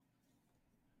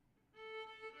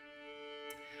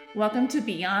Welcome to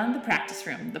Beyond the Practice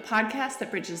Room, the podcast that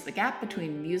bridges the gap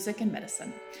between music and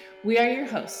medicine. We are your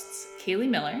hosts, Kaylee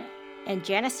Miller and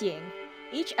Janice Ying.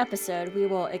 Each episode, we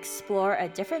will explore a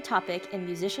different topic in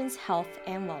musicians' health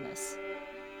and wellness.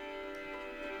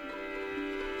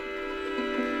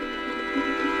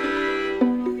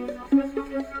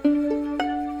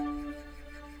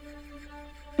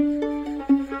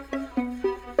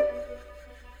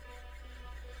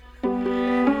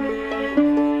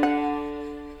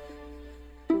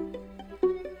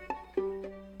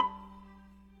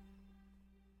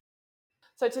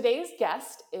 So today's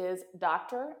guest is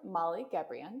Dr. Molly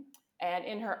Gebrian, and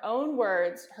in her own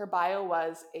words, her bio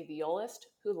was a violist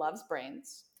who loves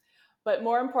brains, but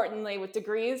more importantly, with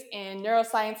degrees in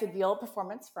neuroscience and viola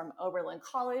performance from Oberlin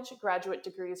College, graduate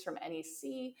degrees from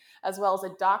NEC, as well as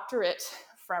a doctorate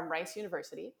from Rice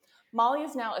University. Molly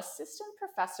is now assistant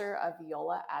professor of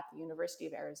viola at the University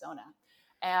of Arizona.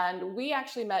 And we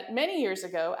actually met many years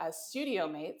ago as studio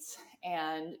mates,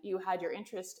 and you had your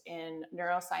interest in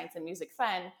neuroscience and music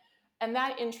then, and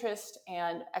that interest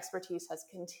and expertise has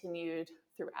continued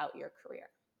throughout your career.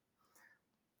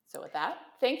 So with that,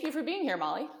 thank you for being here,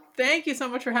 Molly. Thank you so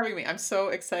much for having me. I'm so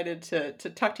excited to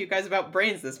talk to you guys about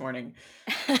brains this morning.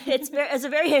 It's a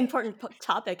very important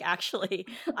topic, actually.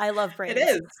 I love brains. It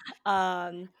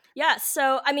is. Yeah,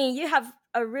 so, I mean, you have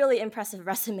a really impressive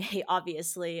resume,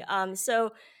 obviously.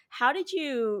 So how did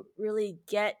you really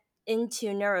get into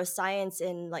neuroscience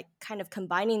and like kind of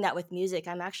combining that with music?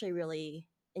 I'm actually really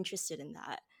interested in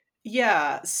that.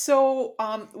 Yeah. So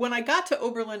when I got to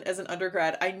Oberlin as an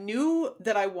undergrad, I knew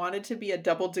that I wanted to be a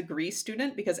double degree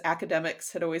student because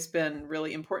academics had always been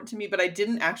really important to me, but I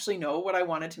didn't actually know what I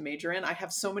wanted to major in. I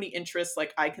have so many interests.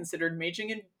 Like I considered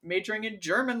majoring in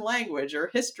German language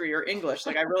or history or English.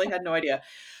 Like I really had no idea.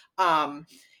 Um,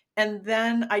 and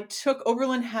then I took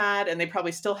Oberlin had, and they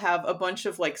probably still have a bunch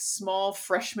of like small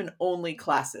freshman only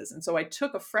classes. And so I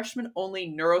took a freshman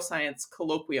only neuroscience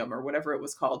colloquium or whatever it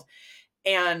was called.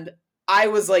 And I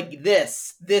was like,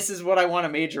 this is what I want to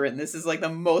major in. This is like the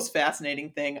most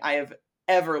fascinating thing I have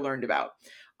ever learned about.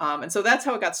 And so that's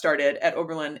how it got started at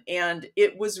Oberlin. And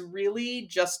it was really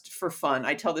just for fun.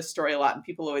 I tell this story a lot and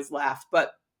people always laugh,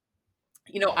 but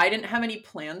I didn't have any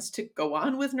plans to go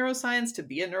on with neuroscience, to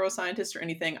be a neuroscientist or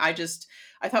anything. I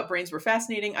thought brains were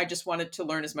fascinating. I just wanted to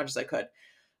learn as much as I could.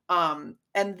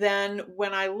 And then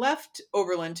when I left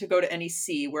Oberlin to go to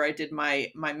NEC, where I did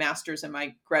my master's and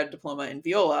my grad diploma in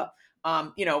viola,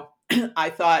 I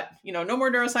thought, no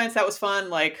more neuroscience. That was fun.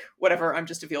 Like, whatever, I'm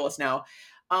just a violist now.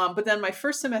 But then my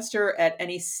first semester at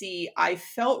NEC, I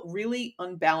felt really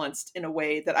unbalanced in a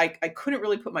way that I couldn't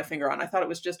really put my finger on. I thought it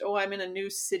was just, I'm in a new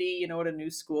city, at a new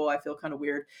school. I feel kind of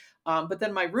weird. But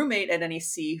then my roommate at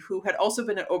NEC, who had also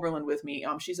been at Oberlin with me,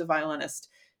 she's a violinist.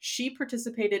 She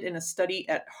participated in a study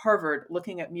at Harvard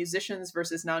looking at musicians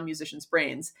versus non-musicians'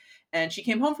 brains. And she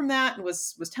came home from that and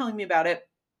was telling me about it.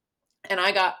 And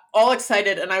I got all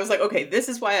excited and I was like, okay, this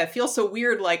is why I feel so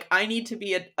weird. Like I need to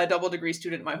be a double degree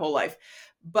student my whole life.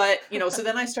 But, so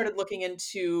then I started looking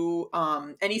into,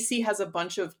 NEC has a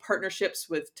bunch of partnerships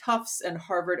with Tufts and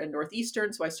Harvard and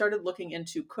Northeastern. So I started looking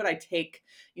into, could I take,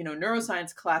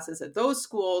 neuroscience classes at those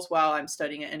schools while I'm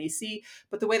studying at NEC?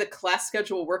 But the way the class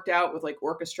schedule worked out with like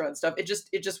orchestra and stuff, it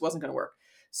just wasn't going to work.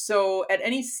 So at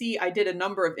NEC, I did a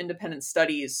number of independent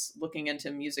studies looking into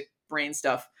music brain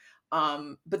stuff.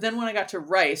 But then when I got to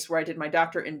Rice, where I did my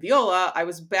doctorate in viola, I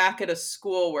was back at a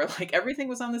school where like everything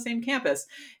was on the same campus.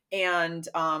 And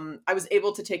I was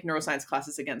able to take neuroscience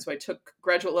classes again. So I took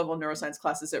graduate level neuroscience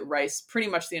classes at Rice pretty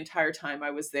much the entire time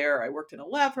I was there. I worked in a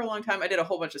lab for a long time. I did a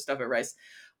whole bunch of stuff at Rice.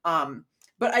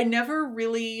 But I never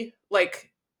really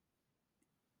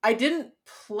I didn't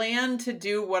plan to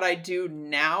do what I do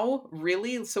now,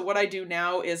 really. So what I do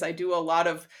now is I do a lot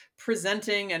of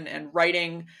presenting and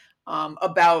writing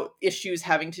about issues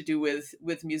having to do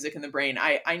with music and the brain.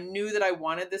 I knew that I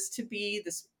wanted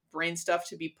this brain stuff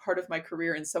to be part of my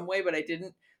career in some way, but I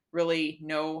didn't really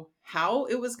know how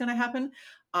it was going to happen.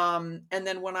 And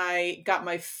then when I got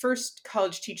my first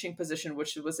college teaching position,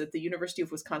 which was at the University of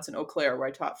Wisconsin-Eau Claire, where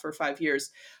I taught for 5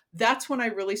 years, that's when I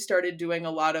really started doing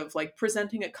a lot of like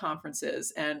presenting at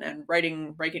conferences and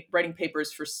writing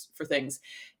papers for things.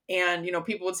 And,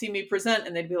 people would see me present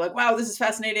and they'd be like, wow, this is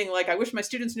fascinating. Like, I wish my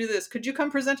students knew this. Could you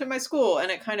come present at my school?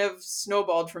 And it kind of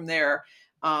snowballed from there.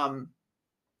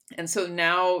 And so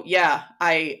now, yeah,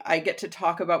 I get to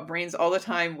talk about brains all the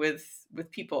time with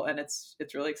people, and it's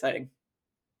really exciting.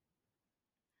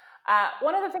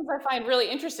 One of the things I find really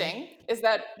interesting is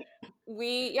that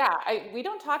we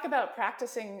don't talk about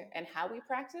practicing and how we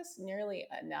practice nearly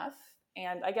enough.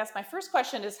 And I guess my first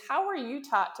question is, how were you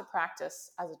taught to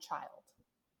practice as a child?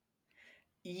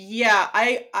 Yeah,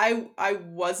 I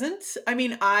wasn't. I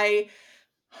mean, I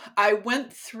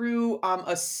went through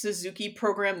a Suzuki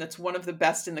program that's one of the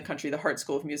best in the country, the Hart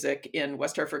School of Music in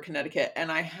West Hartford, Connecticut,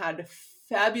 and I had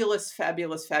fabulous,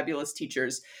 fabulous, fabulous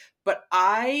teachers. But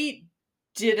I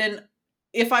didn't.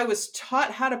 If I was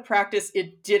taught how to practice,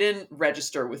 it didn't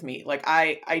register with me. Like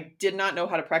I did not know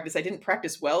how to practice. I didn't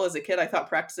practice well as a kid. I thought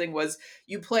practicing was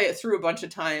you play it through a bunch of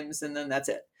times and then that's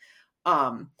it.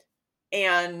 Um,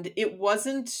 and it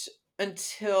wasn't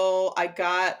until I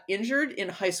got injured in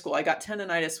high school. I got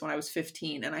tendonitis when I was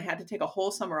 15 and I had to take a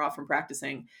whole summer off from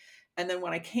practicing. And then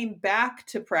when I came back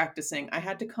to practicing, I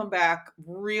had to come back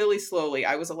really slowly.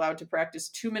 I was allowed to practice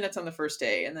 2 minutes on the first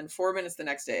day, and then 4 minutes the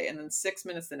next day, and then 6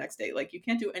 minutes the next day. Like you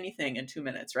can't do anything in 2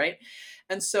 minutes, right?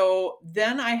 And so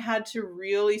then I had to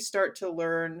really start to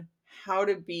learn how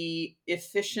to be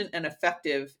efficient and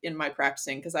effective in my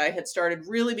practicing because I had started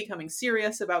really becoming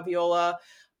serious about viola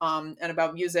and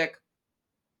about music.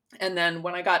 And then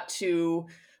when I got to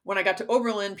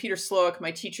Oberlin, Peter Slowick,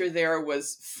 my teacher there,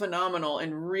 was phenomenal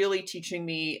in really teaching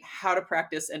me how to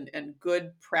practice and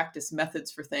good practice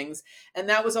methods for things. And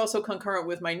that was also concurrent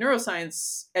with my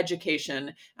neuroscience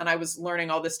education. And I was learning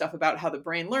all this stuff about how the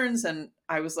brain learns. And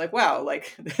I was like, wow,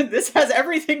 like this has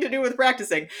everything to do with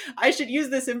practicing. I should use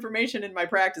this information in my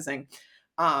practicing.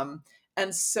 And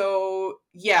so,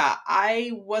 yeah,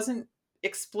 I wasn't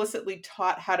explicitly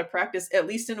taught how to practice, at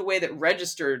least in a way that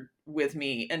registered with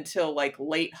me until like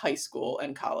late high school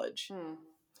and college.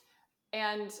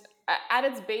 And at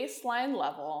its baseline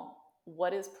level,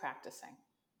 what is practicing?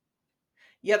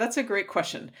 Yeah, that's a great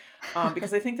question.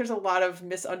 Because I think there's a lot of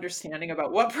misunderstanding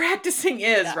about what practicing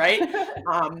is, Yeah.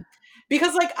 right?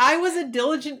 Because like I was a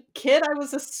diligent kid, I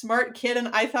was a smart kid, and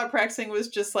I thought practicing was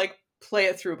just like play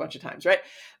it through a bunch of times, right?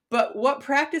 But what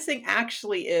practicing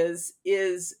actually is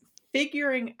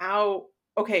figuring out,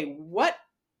 okay, what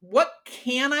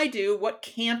can I do? What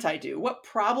can't I do? What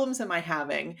problems am I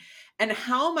having? And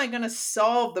how am I going to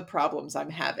solve the problems I'm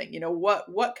having?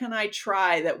 What can I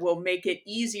try that will make it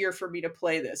easier for me to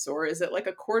play this? Or is it like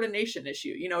a coordination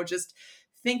issue? Just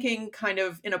thinking kind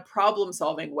of in a problem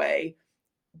solving way.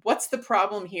 What's the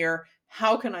problem here?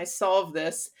 How can I solve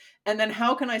this? And then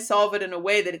how can I solve it in a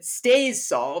way that it stays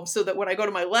solved so that when I go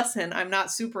to my lesson, I'm not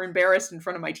super embarrassed in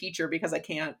front of my teacher because I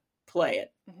can't play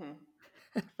it. Mm-hmm.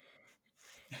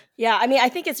 Yeah, I mean, I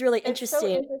think it's really It's so interesting.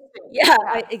 interesting. Yeah,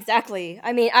 Yeah. exactly.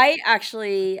 I mean, I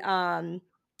actually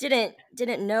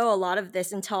didn't know a lot of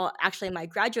this until actually my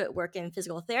graduate work in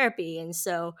physical therapy. And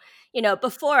so,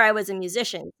 before I was a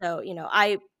musician, so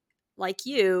I, like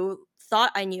you,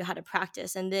 thought I knew how to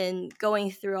practice, and then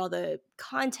going through all the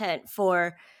content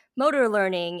for motor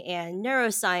learning and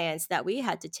neuroscience that we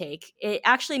had to take, it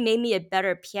actually made me a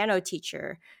better piano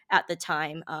teacher at the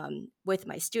time, with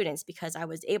my students, because I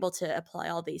was able to apply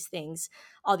all these things,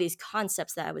 all these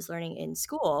concepts that I was learning in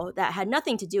school that had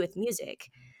nothing to do with music.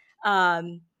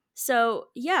 So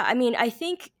yeah, I mean, I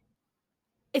think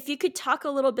if you could talk a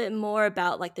little bit more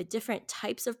about like the different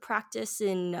types of practice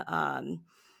and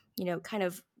kind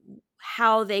of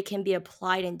how they can be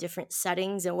applied in different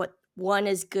settings and what one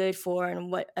is good for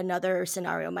and what another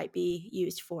scenario might be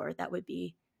used for, that would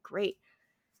be great.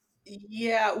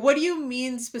 Yeah. What do you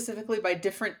mean specifically by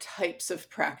different types of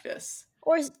practice?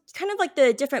 Or kind of like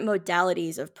the different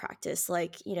modalities of practice,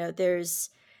 like there's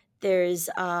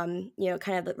kind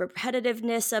of the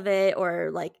repetitiveness of it, or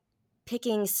like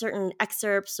picking certain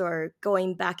excerpts or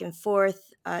going back and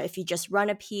forth, if you just run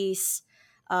a piece.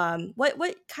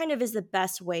 What kind of is the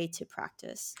best way to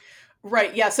practice?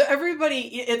 Right. Yeah. So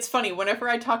it's funny. Whenever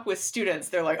I talk with students,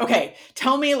 they're like, okay,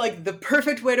 tell me like the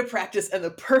perfect way to practice and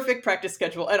the perfect practice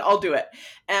schedule, and I'll do it.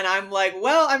 And I'm like,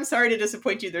 well, I'm sorry to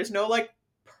disappoint you. There's no like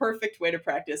perfect way to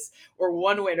practice or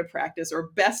one way to practice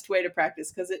or best way to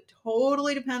practice because it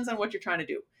totally depends on what you're trying to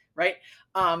do. Right.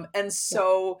 And Yeah.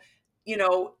 so,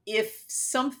 if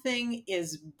something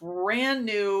is brand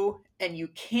new and you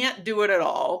can't do it at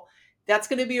all, that's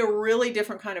going to be a really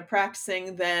different kind of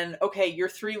practicing than, okay, you're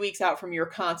 3 weeks out from your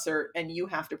concert and you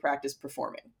have to practice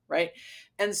performing, right?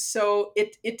 And so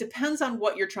it depends on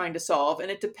what you're trying to solve,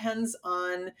 and it depends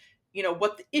on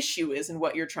what the issue is and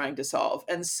what you're trying to solve.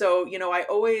 And so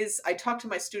I talk to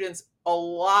my students a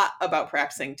lot about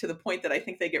practicing, to the point that I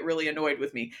think they get really annoyed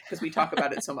with me because we talk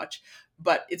about it so much,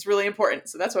 but it's really important,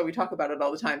 so that's why we talk about it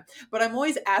all the time. But I'm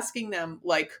always asking them,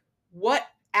 like, what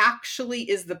actually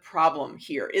is the problem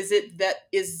here? Is it that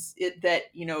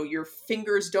your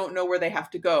fingers don't know where they have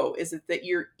to go? Is it that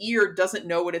your ear doesn't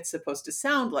know what it's supposed to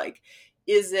sound like?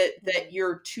 Is it that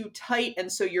you're too tight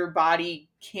and so your body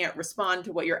can't respond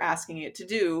to what you're asking it to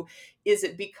do? Is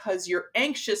it because you're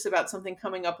anxious about something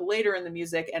coming up later in the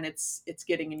music and it's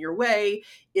getting in your way?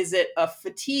 Is it a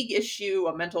fatigue issue,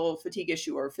 a mental fatigue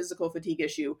issue, or a physical fatigue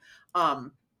issue?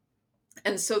 And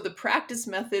so the practice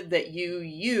method that you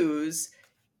use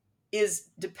is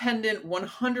dependent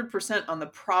 100% on the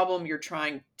problem you're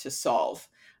trying to solve.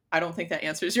 I don't think that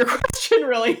answers your question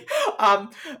really.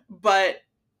 But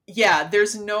yeah,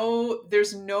 there's no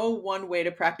one way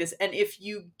to practice. And if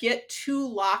you get too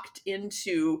locked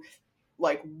into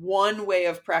like one way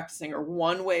of practicing or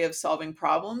one way of solving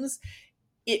problems,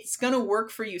 it's going to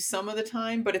work for you some of the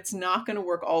time, but it's not going to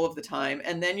work all of the time.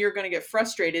 And then you're going to get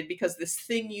frustrated because this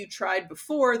thing you tried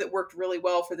before that worked really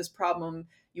well for this problem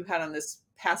you had on this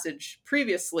passage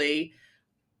previously,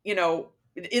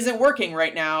 it isn't working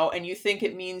right now. And you think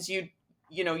it means you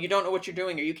don't know what you're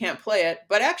doing or you can't play it.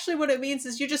 But actually what it means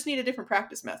is you just need a different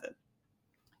practice method.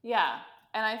 Yeah.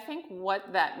 And I think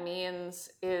what that means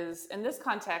is, in this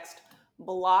context,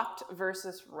 blocked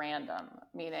versus random,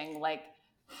 meaning like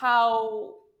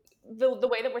how the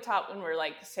way that we're taught when we're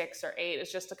like 6 or 8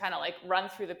 is just to kind of like run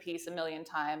through the piece a million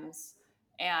times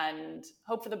and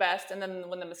hope for the best. And then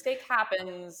when the mistake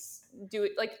happens, do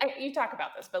it like you talk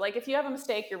about this, but like if you have a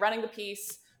mistake, you're running the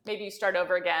piece, maybe you start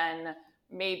over again,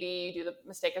 maybe you do the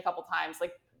mistake a couple times.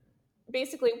 Like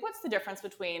basically, what's the difference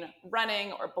between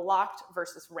running or blocked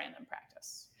versus random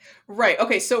practice? Right.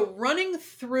 Okay. So running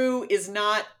through is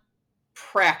not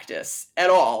practice at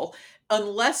all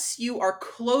unless you are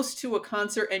close to a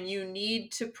concert and you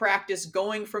need to practice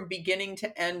going from beginning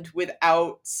to end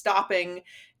without stopping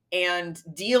and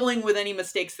dealing with any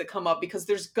mistakes that come up, because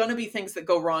there's going to be things that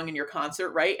go wrong in your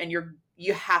concert, right? And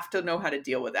you have to know how to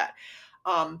deal with that.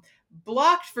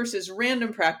 Blocked versus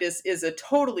random practice is a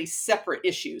totally separate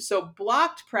issue. So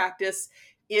blocked practice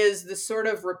is the sort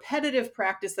of repetitive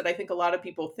practice that I think a lot of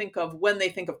people think of when they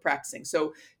think of practicing.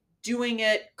 So doing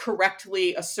it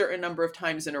correctly a certain number of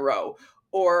times in a row,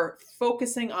 or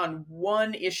focusing on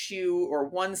one issue or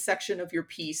one section of your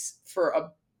piece for a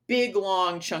big,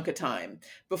 long chunk of time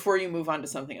before you move on to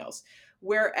something else.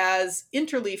 Whereas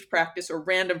interleaved practice or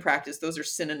random practice, those are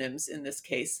synonyms in this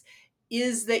case,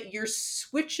 is that you're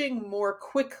switching more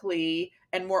quickly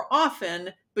and more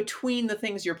often between the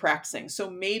things you're practicing. So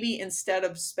maybe instead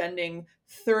of spending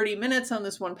 30 minutes on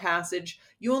this one passage,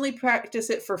 you only practice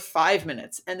it for 5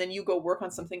 minutes, and then you go work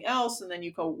on something else, and then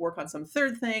you go work on some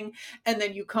third thing, and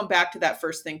then you come back to that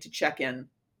first thing to check in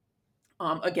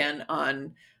again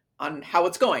on how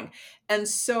it's going. And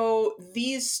so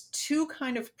these two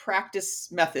kind of practice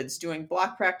methods, doing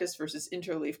block practice versus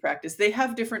interleave practice, they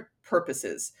have different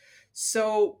purposes.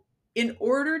 So in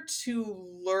order to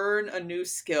learn a new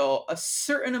skill, a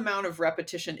certain amount of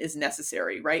repetition is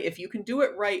necessary, right? If you can do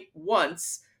it right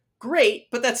once, great,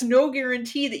 but that's no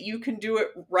guarantee that you can do it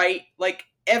right like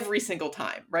every single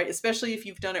time, right? Especially if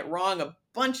you've done it wrong a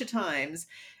bunch of times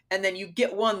and then you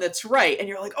get one that's right and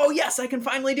you're like, oh yes, I can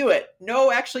finally do it.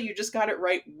 No, actually you just got it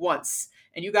right once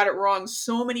and you got it wrong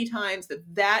so many times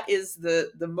that is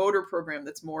the motor program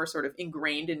that's more sort of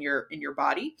ingrained in your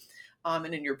body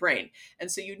and in your brain.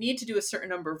 And so you need to do a certain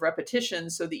number of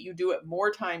repetitions so that you do it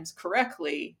more times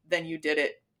correctly than you did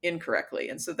it incorrectly.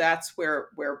 And so that's where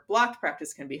blocked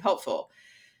practice can be helpful.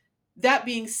 That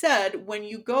being said, when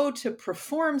you go to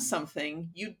perform something,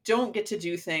 you don't get to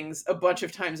do things a bunch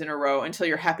of times in a row until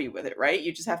you're happy with it, right?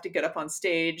 You just have to get up on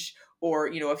stage, or,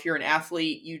 if you're an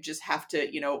athlete, you just have to,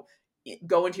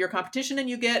 go into your competition and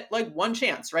you get like one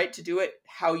chance, right, to do it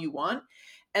how you want.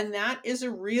 And that is a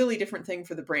really different thing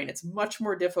for the brain. It's much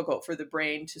more difficult for the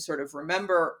brain to sort of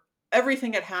remember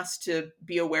everything it has to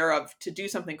be aware of to do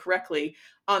something correctly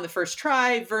on the first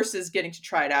try versus getting to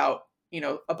try it out,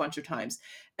 a bunch of times.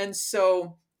 And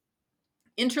so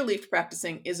interleaved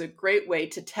practicing is a great way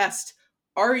to test,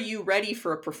 are you ready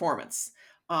for a performance?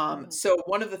 So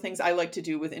one of the things I like to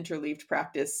do with interleaved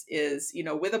practice is,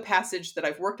 with a passage that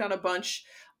I've worked on a bunch,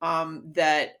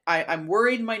 that I'm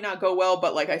worried might not go well,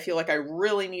 but like I feel like I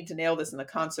really need to nail this in the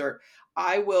concert,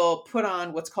 I will put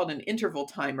on what's called an interval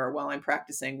timer while I'm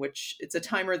practicing, which it's a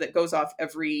timer that goes off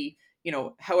every,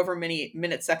 however many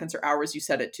minutes, seconds, or hours you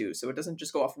set it to. So it doesn't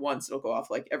just go off once, it'll go off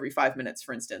like every 5 minutes,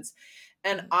 for instance.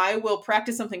 And I will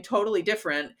practice something totally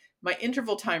different. My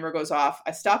interval timer goes off,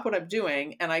 I stop what I'm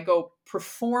doing, and I go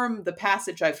perform the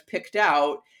passage I've picked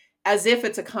out as if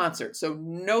it's a concert. So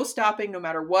no stopping, no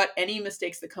matter what, any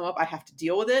mistakes that come up, I have to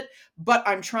deal with it. But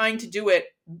I'm trying to do it,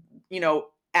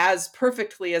 as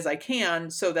perfectly as I can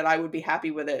so that I would be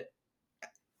happy with it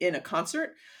in a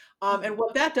concert. And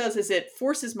what that does is it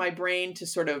forces my brain to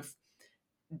sort of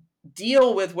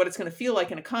deal with what it's going to feel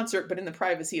like in a concert, but in the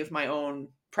privacy of my own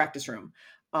practice room.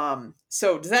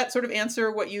 So does that sort of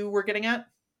answer what you were getting at?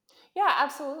 Yeah,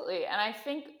 absolutely. And I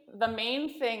think the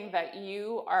main thing that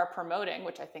you are promoting,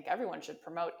 which I think everyone should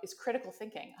promote, is critical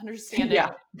thinking, Yeah. understanding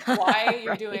why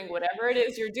you're Right. doing whatever it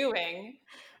is you're doing,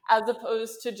 as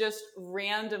opposed to just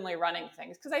randomly running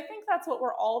things. Because I think that's what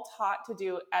we're all taught to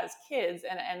do as kids.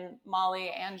 And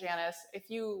Molly and Janice, if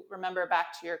you remember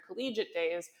back to your collegiate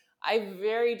days, I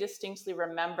very distinctly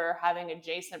remember having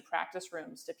adjacent practice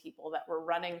rooms to people that were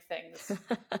running things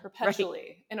Right.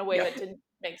 perpetually in a way Yep. that didn't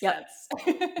make Yep.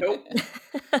 sense. Nope.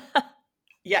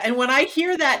 Yeah. And when I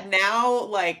hear that now,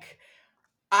 like,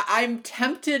 I'm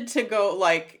tempted to go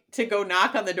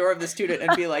knock on the door of the student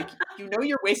and be like,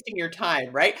 you're wasting your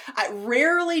time, right?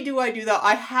 Rarely do I do that.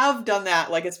 I have done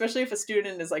that, like, especially if a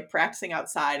student is like practicing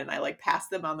outside and I like pass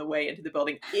them on the way into the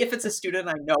building. If it's a student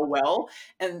I know well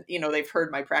and they've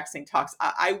heard my practicing talks,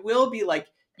 I will be like,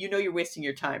 you're wasting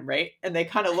your time, right? And they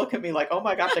kind of look at me like, oh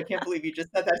my gosh, I can't believe you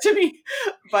just said that to me.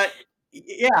 But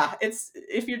yeah, it's,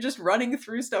 if you're just running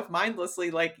through stuff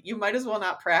mindlessly, like, you might as well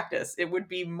not practice. It would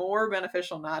be more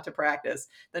beneficial not to practice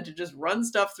than to just run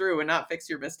stuff through and not fix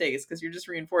your mistakes, because you're just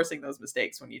reinforcing those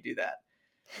mistakes when you do that.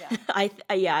 Yeah.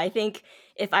 I think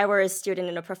if I were a student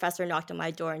and a professor knocked on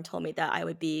my door and told me that, I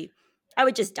would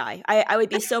just die. I would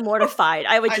be so mortified.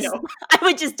 I know. I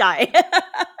would just die.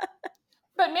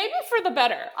 But maybe for the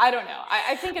better. I don't know.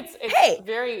 I think it's Hey.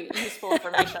 very useful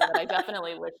information that I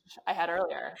definitely wish I had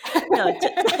earlier. No,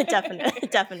 definitely,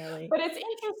 definitely. But it's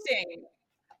interesting.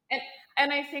 And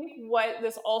and I think what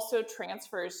this also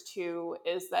transfers to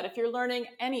is that if you're learning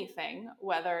anything,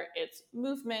 whether it's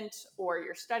movement or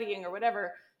you're studying or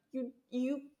whatever,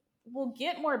 you will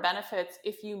get more benefits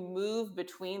if you move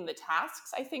between the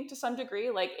tasks, I think, to some degree.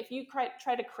 Like if you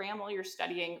try to cram while you're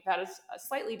studying, that is a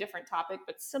slightly different topic,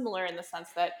 but similar in the sense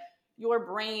that your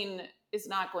brain is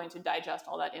not going to digest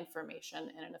all that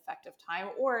information in an effective time.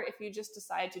 Or if you just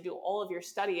decide to do all of your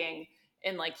studying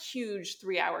in like huge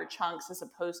 3-hour chunks as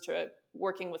opposed to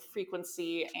working with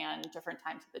frequency and different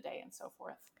times of the day and so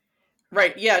forth.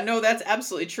 Right. Yeah, no, that's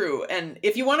absolutely true. And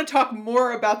if you want to talk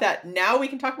more about that now, we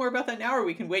can talk more about that now, or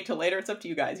we can wait till later. It's up to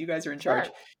you guys. You guys are in charge.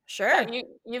 Sure. Yeah,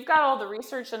 you've got all the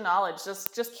research and knowledge.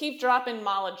 Just keep dropping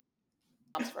knowledge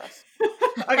for us.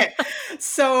 Okay.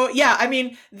 So yeah, I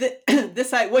mean,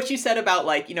 this what you said about,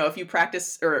 like, if you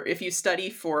practice or if you study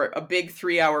for a big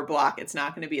 3-hour block, it's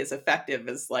not going to be as effective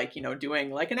as, like,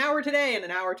 doing like an hour today and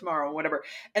an hour tomorrow and whatever.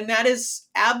 And that is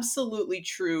absolutely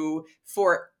true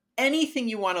for anything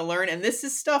you want to learn. And this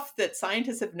is stuff that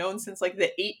scientists have known since like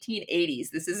the 1880s.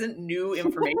 This isn't new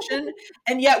information.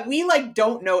 And yet we like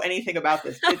don't know anything about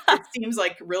this. It seems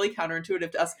like really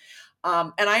counterintuitive to us.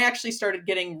 And I actually started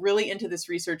getting really into this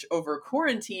research over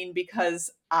quarantine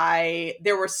because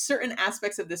there were certain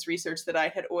aspects of this research that I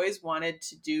had always wanted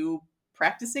to do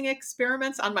practicing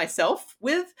experiments on myself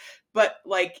with, but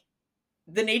like,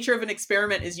 the nature of an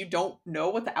experiment is you don't know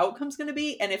what the outcome's going to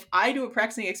be. And if I do a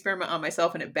practicing experiment on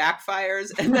myself and it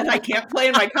backfires and then I can't play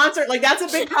in my concert, like, that's a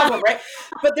big problem, right?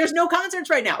 But there's no concerts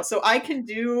right now. So I can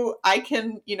do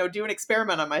an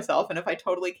experiment on myself. And if I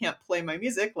totally can't play my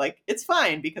music, like, it's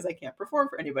fine because I can't perform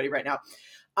for anybody right now.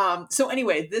 So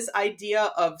anyway, this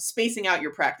idea of spacing out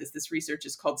your practice, this research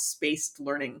is called spaced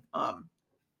learning,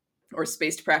 or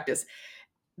spaced practice.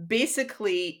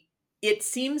 Basically, it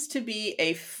seems to be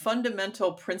a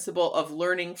fundamental principle of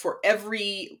learning for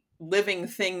every living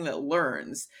thing that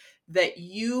learns, that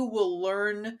you will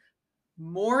learn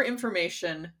more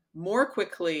information more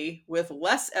quickly with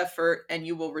less effort, and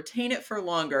you will retain it for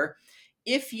longer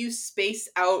if you space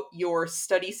out your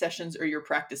study sessions or your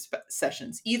practice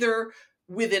sessions, either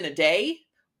within a day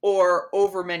or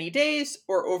over many days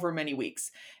or over many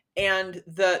weeks. And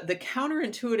the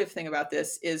counterintuitive thing about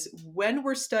this is when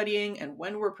we're studying and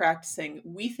when we're practicing,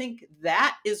 we think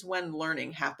that is when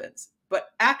learning happens. But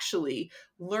actually,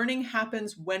 learning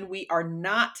happens when we are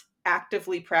not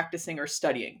actively practicing or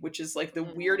studying, which is like the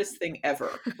weirdest thing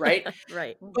ever, right?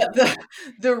 Right. But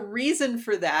the reason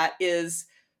for that is,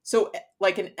 so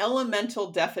like, an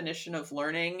elemental definition of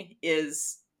learning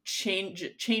is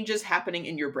changes happening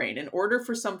in your brain. In order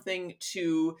for something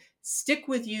to stick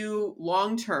with you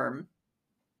long term,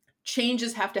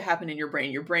 changes have to happen in your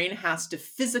brain. Your brain has to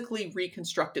physically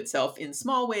reconstruct itself in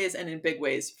small ways and in big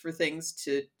ways for things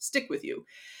to stick with you.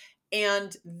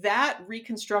 And that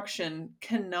reconstruction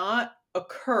cannot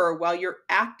occur while you're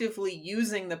actively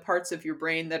using the parts of your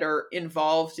brain that are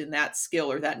involved in that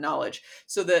skill or that knowledge.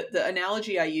 So the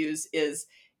analogy I use is,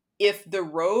 if the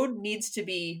road needs to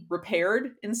be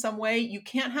repaired in some way, you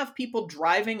can't have people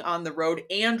driving on the road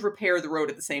and repair the road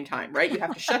at the same time, right? You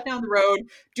have to shut down the road,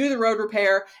 do the road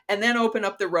repair, and then open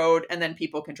up the road, and then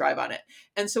people can drive on it.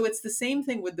 And so it's the same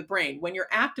thing with the brain. When you're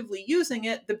actively using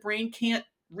it, the brain can't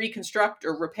reconstruct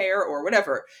or repair or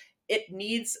whatever. It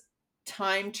needs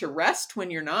time to rest when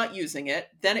you're not using it.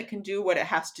 Then it can do what it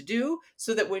has to do,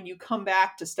 so that when you come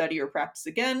back to study or practice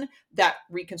again, that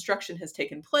reconstruction has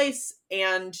taken place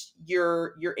and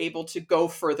you're able to go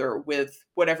further with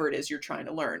whatever it is you're trying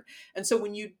to learn. And so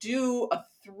when you do a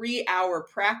 3-hour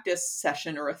practice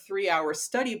session or a 3-hour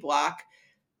study block,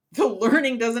 the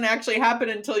learning doesn't actually happen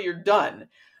until you're done.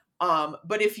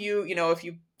 But if you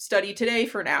study today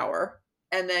for an hour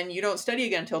and then you don't study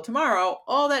again until tomorrow,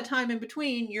 all that time in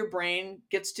between, your brain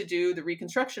gets to do the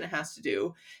reconstruction it has to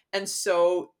do. And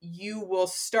so you will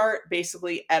start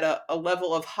basically at a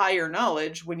level of higher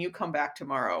knowledge when you come back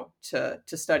tomorrow to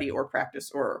study or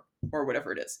practice or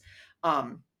whatever it is.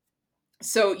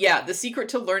 So yeah, the secret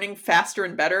to learning faster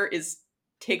and better is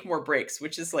take more breaks,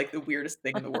 which is like the weirdest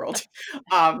thing in the world.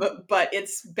 But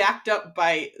it's backed up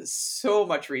by so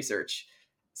much research.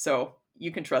 So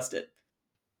you can trust it.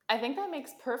 I think that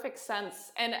makes perfect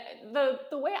sense. And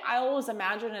the way I always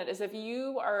imagine it is, if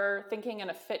you are thinking in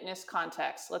a fitness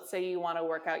context, let's say you want to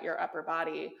work out your upper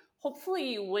body,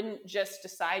 hopefully you wouldn't just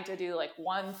decide to do like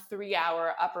 1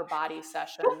 3-hour upper body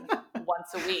session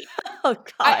once a week. Oh God.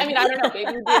 I mean, I don't know,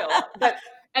 maybe you do, but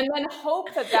and then hope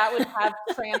that would have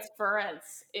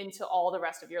transference into all the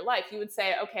rest of your life. You would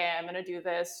say, okay, I'm going to do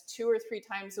this 2 or 3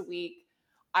 times a week.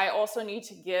 I also need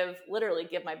to literally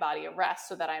give my body a rest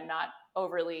so that I'm not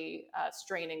overly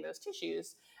straining those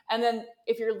tissues. And then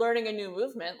if you're learning a new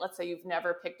movement, let's say you've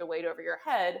never picked a weight over your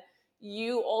head,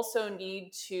 you also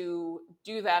need to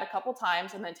do that a couple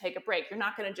times and then take a break. You're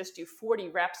not going to just do 40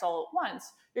 reps all at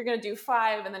once. You're going to do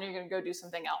 5, and then you're going to go do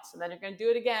something else. And then you're going to do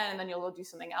it again, and then you'll go do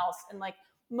something else. And like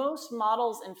most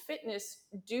models in fitness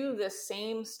do the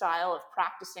same style of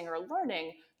practicing or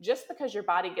learning, just because your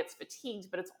body gets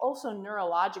fatigued, but it's also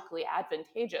neurologically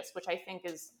advantageous, which I think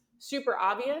is super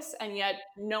obvious. And yet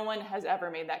no one has ever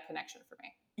made that connection for me.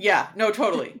 Yeah, no,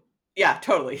 totally. Yeah,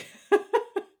 totally.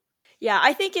 Yeah,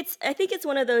 I think it's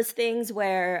one of those things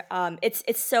where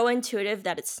it's so intuitive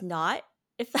that it's not,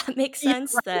 if that makes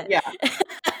sense. Right, yeah.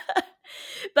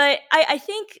 But I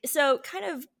think so. Kind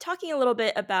of talking a little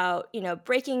bit about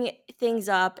breaking things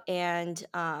up and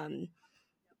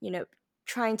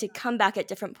trying to come back at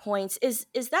different points. Is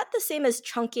that the same as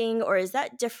chunking, or is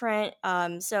that different?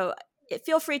 So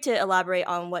feel free to elaborate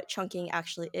on what chunking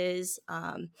actually is.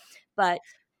 But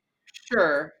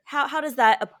sure. How does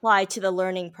that apply to the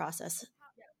learning process?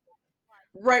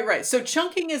 Right. So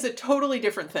chunking is a totally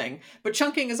different thing, but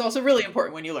chunking is also really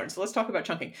important when you learn. So let's talk about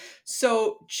chunking.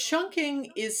 So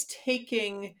chunking is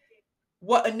taking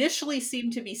what initially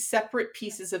seemed to be separate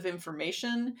pieces of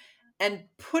information and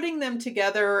putting them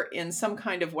together in some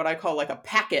kind of what I call like a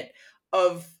packet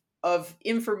of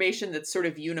information that's sort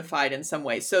of unified in some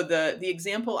way. So the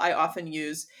example I often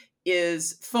use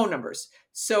is phone numbers.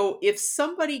 So if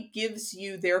somebody gives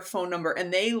you their phone number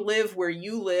and they live where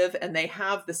you live and they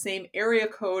have the same area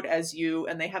code as you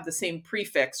and they have the same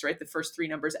prefix, right? The first 3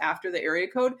 numbers after the area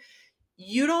code,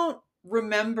 you don't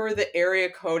remember the area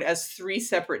code as 3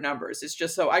 separate numbers. It's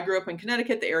just, so I grew up in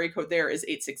Connecticut, the area code there is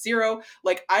 860.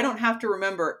 Like I don't have to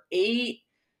remember 8.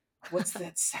 What's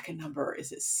that second number?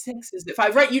 Is it 6? Is it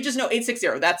 5? Right. You just know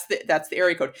 860. That's the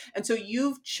area code. And so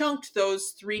you've chunked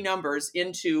those 3 numbers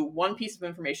into one piece of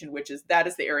information, which is that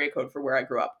is the area code for where I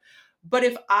grew up. But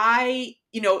if I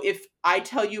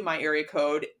tell you my area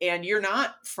code and you're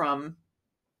not from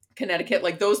Connecticut,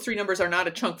 like those 3 numbers are not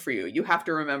a chunk for you. You have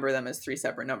to remember them as 3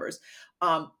 separate numbers.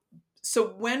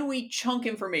 So when we chunk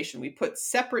information, we put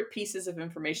separate pieces of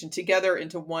information together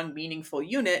into one meaningful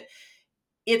unit.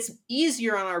 It's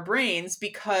easier on our brains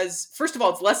because, first of all,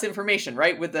 it's less information,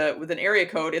 right? With an area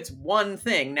code, it's one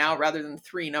thing now rather than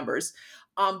 3 numbers.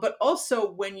 But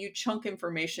also when you chunk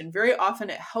information, very often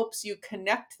it helps you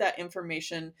connect that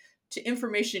information to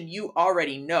information you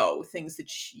already know, things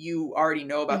that you already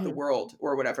know about the world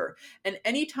or whatever. And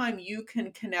anytime you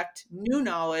can connect new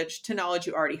knowledge to knowledge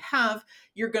you already have,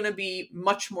 you're going to be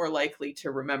much more likely to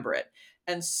remember it.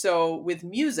 And so with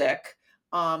music,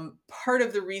 part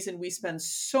of the reason we spend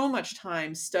so much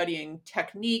time studying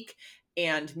technique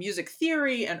and music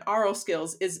theory and aural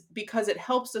skills is because it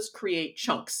helps us create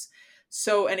chunks.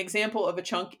 So an example of a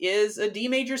chunk is a D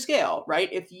major scale, right?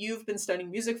 If you've been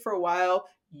studying music for a while,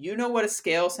 you know what a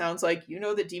scale sounds like. You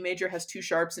know that D major has 2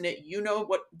 sharps in it. You know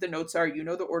what the notes are. You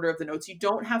know the order of the notes. You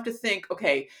don't have to think,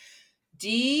 okay,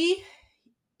 D,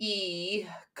 E.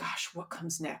 Gosh, what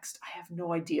comes next? I have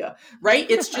no idea, right?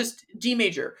 It's just D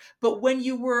major. But when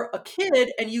you were a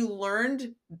kid and you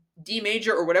learned D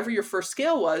major or whatever your first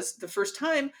scale was the first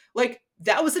time, like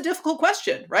that was a difficult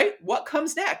question, right? What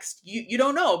comes next? You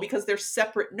don't know because they're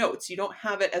separate notes. You don't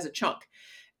have it as a chunk.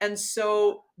 And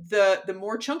so the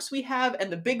more chunks we have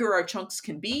and the bigger our chunks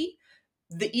can be,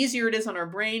 the easier it is on our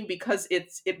brain because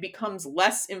it becomes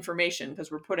less information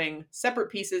because we're putting separate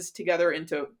pieces together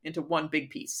into one big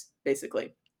piece,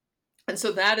 basically. And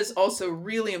so that is also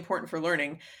really important for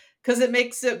learning because it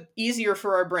makes it easier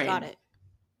for our brain. Got it.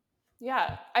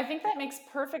 Yeah, I think that makes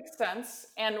perfect sense.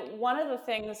 And one of the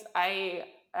things I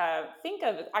think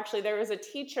of, actually, there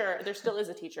still is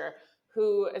a teacher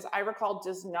who, as I recall,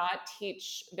 does not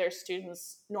teach their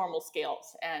students normal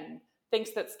scales and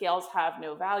thinks that scales have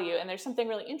no value. And there's something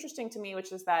really interesting to me,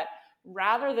 which is that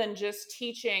rather than just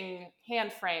teaching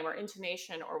hand frame or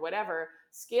intonation or whatever,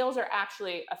 scales are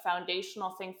actually a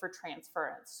foundational thing for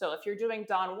transference. So if you're doing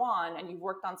Don Juan and you've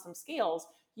worked on some scales,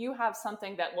 you have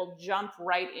something that will jump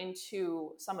right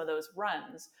into some of those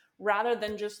runs rather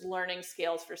than just learning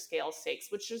scales for scale's sakes,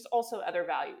 which is also other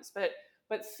values. But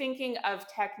thinking of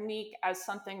technique as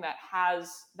something that has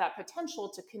that potential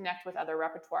to connect with other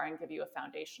repertoire and give you a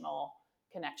foundational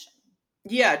connection.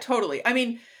 Yeah, totally. I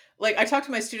mean, like I talk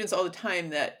to my students all the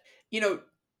time that,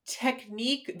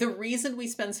 technique, the reason we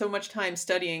spend so much time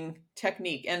studying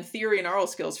technique and theory and oral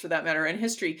skills for that matter and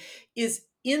history is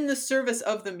in the service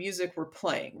of the music we're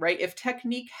playing, right? If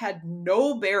technique had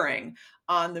no bearing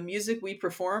on the music we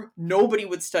perform, nobody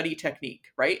would study technique,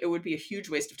 right? It would be a huge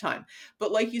waste of time.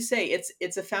 But like you say,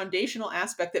 it's a foundational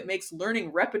aspect that makes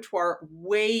learning repertoire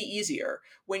way easier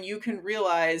when you can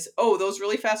realize, oh, those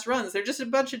really fast runs, they're just a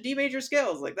bunch of D major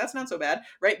scales. Like that's not so bad,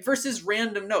 right? Versus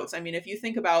random notes. I mean, if you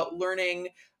think about learning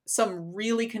some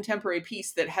really contemporary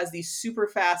piece that has these super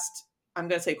fast, I'm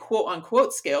going to say quote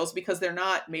unquote scales because they're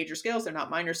not major scales, they're not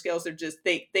minor scales, they're just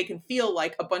they can feel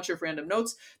like a bunch of random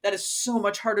notes. That is so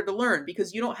much harder to learn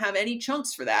because you don't have any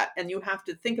chunks for that and you have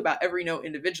to think about every note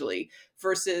individually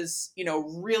versus,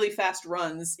 really fast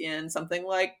runs in something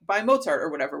like by Mozart or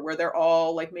whatever where they're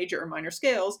all like major or minor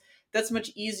scales. That's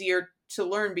much easier to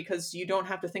learn because you don't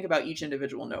have to think about each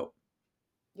individual note.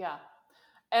 Yeah.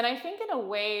 And I think in a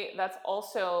way that's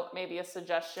also maybe a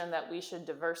suggestion that we should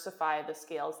diversify the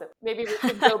scales, that maybe we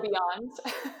should go beyond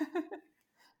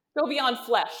go beyond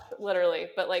Flesch, literally,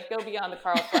 but like go beyond the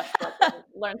Carl Flesch book and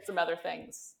learn some other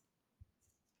things.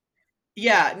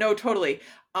 Yeah, no, totally.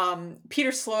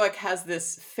 Peter Slowik has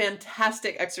this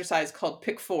fantastic exercise called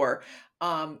Pick Four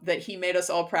that he made us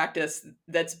all practice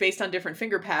that's based on different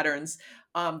finger patterns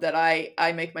that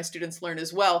I make my students learn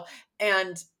as well.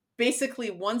 And basically,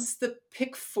 once the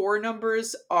pick four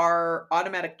numbers are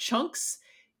automatic chunks,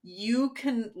 you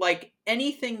can, like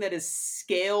anything that is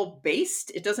scale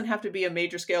based, it doesn't have to be a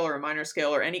major scale or a minor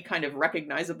scale or any kind of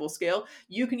recognizable scale.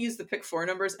 You can use the pick four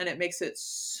numbers and it makes it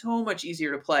so much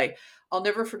easier to play. I'll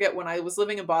never forget when I was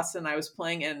living in Boston, I was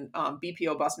playing in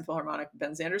BPO, Boston Philharmonic,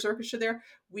 Ben Zanders Orchestra there.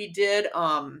 We did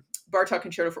Bartok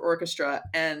Concerto for Orchestra.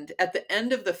 And at the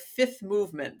end of the fifth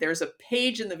movement, there's a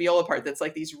page in the viola part that's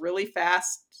like these really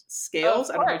fast scales.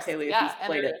 I don't know, Taylor, if you've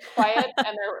played it. Quiet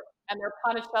and they're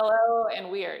Ponicello and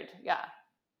weird. Yeah.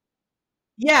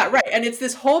 Yeah, right. And it's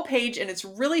this whole page and it's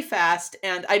really fast.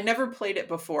 And I'd never played it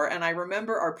before. And I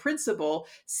remember our principal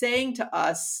saying to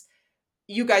us,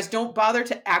 you guys don't bother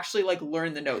to actually like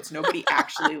learn the notes. Nobody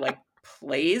actually like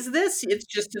plays this. It's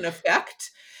just an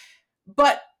effect.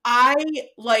 But I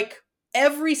like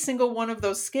every single one of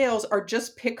those scales are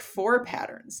just pick four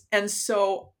patterns. And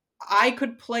so I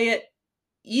could play it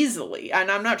easily.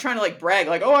 And I'm not trying to like brag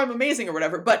like, oh, I'm amazing or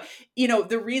whatever. But,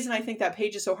 the reason I think that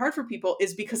page is so hard for people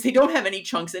is because they don't have any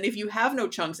chunks. And if you have no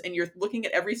chunks and you're looking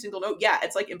at every single note, yeah,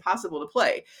 it's like impossible to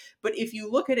play. But if you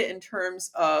look at it in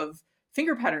terms of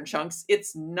finger pattern chunks,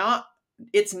 it's not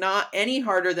any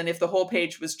harder than if the whole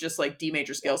page was just like D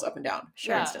major scales up and down,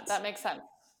 for instance. That makes sense.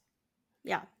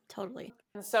 Yeah, totally.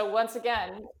 And so once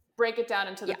again, break it down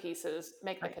into the pieces,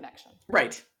 make the connection.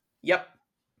 Right. Yep.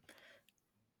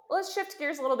 Let's shift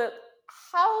gears a little bit.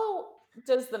 How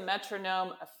does the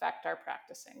metronome affect our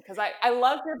practicing? Because I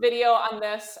love your video on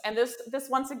this. And this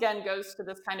once again goes to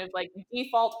this kind of like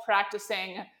default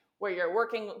practicing where you're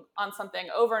working on something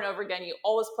over and over again. You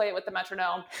always play it with the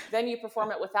metronome. Then you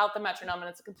perform it without the metronome and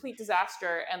it's a complete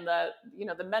disaster. And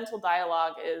the mental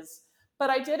dialogue is, but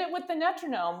I did it with the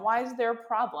metronome. Why is there a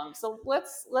problem? So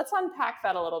let's unpack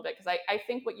that a little bit because I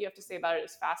think what you have to say about it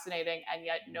is fascinating and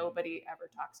yet nobody ever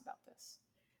talks about this.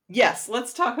 Yes,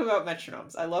 let's talk about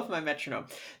metronomes. I love my metronome.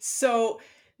 So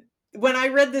when I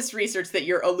read this research that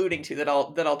you're alluding to that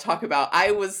I'll talk about,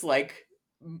 I was like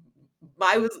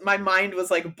my mind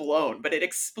was like blown, but it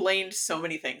explained so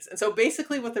many things. And so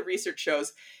basically what the research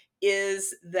shows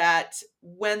is that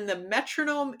when the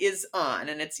metronome is on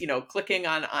and it's, clicking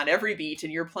on every beat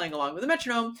and you're playing along with the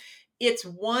metronome, it's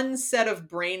one set of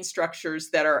brain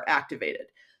structures that are activated.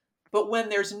 But when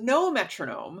there's no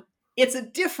metronome, it's a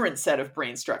different set of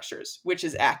brain structures which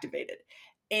is activated,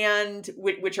 and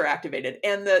which are activated.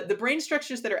 And the brain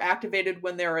structures that are activated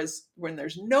when there's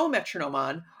no metronome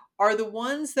on are the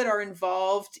ones that are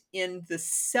involved in the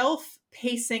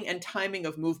self-pacing and timing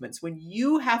of movements. When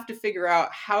you have to figure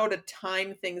out how to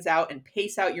time things out and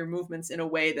pace out your movements in a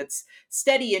way that's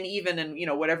steady and even and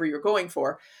whatever you're going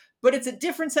for. But it's a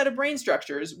different set of brain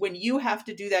structures when you have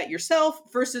to do that yourself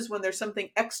versus when there's something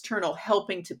external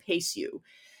helping to pace you.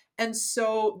 And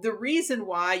so the reason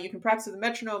why you can practice with a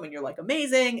metronome and you're like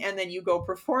amazing, and then you go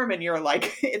perform and you're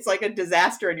like, it's like a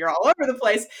disaster and you're all over the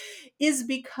place, is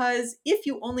because if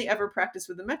you only ever practice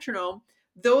with a metronome,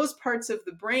 those parts of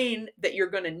the brain that you're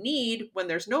going to need when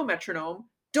there's no metronome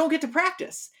don't get to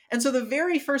practice. And so the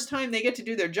very first time they get to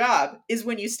do their job is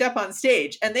when you step on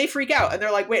stage, and they freak out and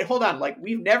they're like, wait, hold on. Like,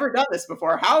 we've never done this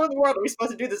before. How in the world are we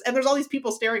supposed to do this? And there's all these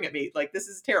people staring at me like, this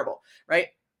is terrible. Right.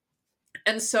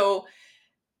 And so,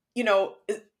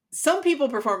 some people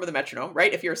perform with a metronome,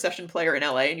 right? If you're a session player in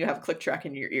LA and you have a click track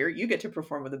in your ear, you get to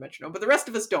perform with a metronome, but the rest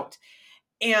of us don't.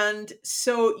 And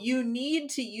so you need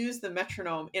to use the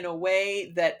metronome in a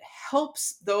way that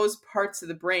helps those parts of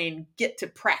the brain get to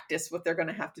practice what they're going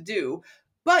to have to do.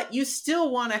 But you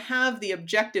still want to have the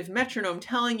objective metronome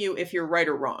telling you if you're right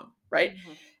or wrong, right?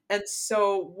 Mm-hmm. And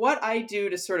so what I do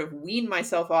to sort of wean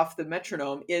myself off the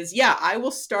metronome is, I will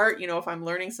start, if I'm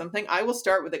learning something, I will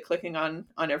start with it clicking on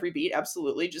every beat.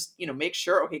 Absolutely. Just, make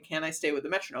sure, okay, can I stay with the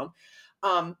metronome?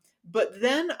 But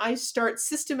then I start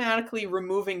systematically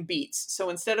removing beats. So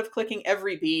instead of clicking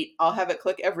every beat, I'll have it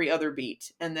click every other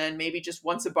beat. And then maybe just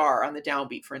once a bar on the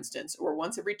downbeat, for instance, or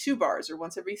once every 2 bars or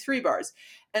once every 3 bars.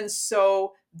 And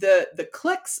so the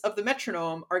clicks of the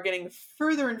metronome are getting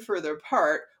further and further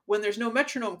apart. When there's no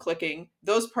metronome clicking,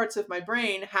 those parts of my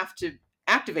brain have to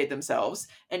activate themselves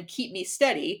and keep me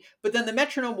steady. But then the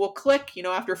metronome will click,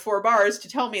 after 4 bars to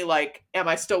tell me like, am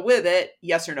I still with it?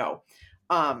 Yes or no.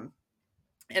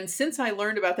 And since I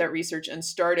learned about that research and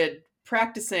started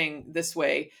practicing this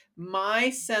way, my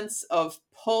sense of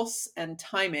pulse and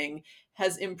timing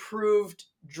has improved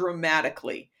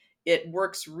dramatically. It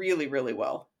works really, really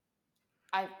well.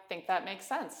 I think that makes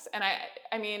sense. And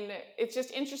I mean, it's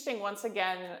just interesting once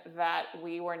again that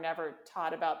we were never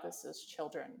taught about this as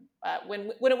children, when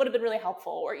it would have been really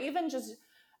helpful, or even just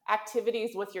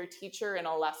activities with your teacher in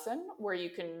a lesson where you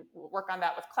can work on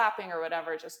that with clapping or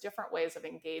whatever, just different ways of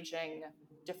engaging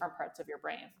different parts of your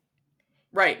brain.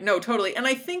 Right. No, totally. And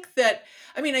I think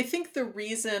the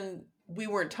reason we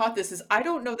weren't taught this is I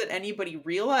don't know that anybody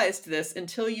realized this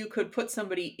until you could put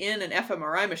somebody in an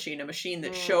fMRI machine, a machine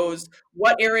that shows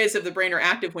what areas of the brain are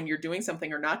active when you're doing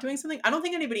something or not doing something. I don't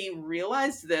think anybody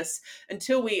realized this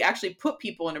until we actually put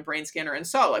people in a brain scanner and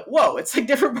saw like, whoa, it's like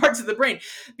different parts of the brain,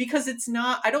 because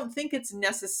I don't think it's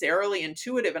necessarily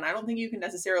intuitive. And I don't think you can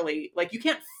necessarily, like, you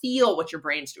can't feel what your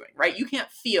brain's doing, right? You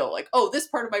can't feel like, oh, this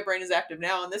part of my brain is active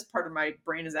now and this part of my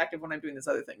brain is active when I'm doing this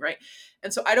other thing, right?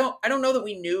 And so I don't know that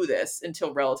we knew this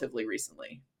until relatively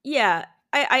recently. Yeah,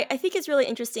 I think it's really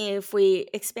interesting if we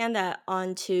expand that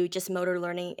onto just motor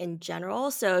learning in general.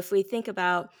 So if we think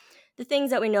about the things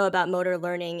that we know about motor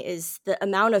learning is the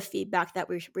amount of feedback that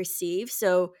we receive.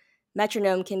 So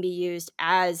metronome can be used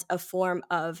as a form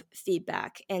of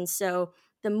feedback. And so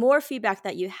the more feedback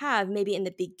that you have, maybe in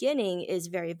the beginning, is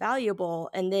very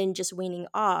valuable, and then just weaning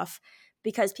off,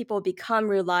 because people become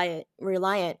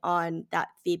reliant on that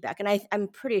feedback. And I'm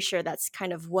pretty sure that's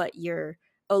kind of what you're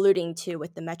alluding to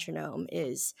with the metronome,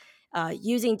 is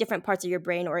using different parts of your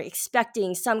brain or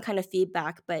expecting some kind of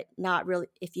feedback, but not really.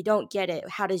 If you don't get it,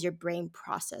 how does your brain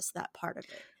process that part of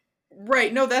it?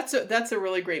 Right. No, that's a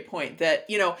really great point. That,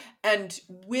 and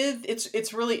with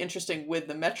it's really interesting with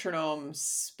the metronome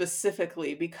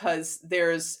specifically, because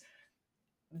there's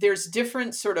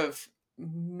different sort of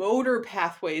motor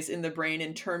pathways in the brain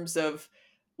in terms of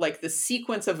like the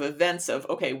sequence of events of,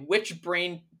 okay, which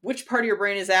part of your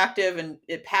brain is active, and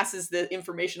it passes the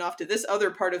information off to this other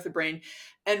part of the brain.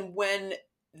 And when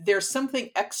there's something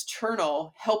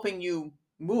external helping you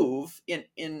move in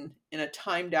a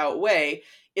timed out way,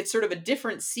 it's sort of a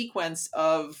different sequence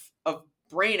of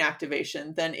brain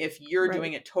activation than if you're right.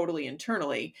 doing it totally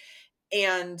internally.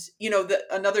 And,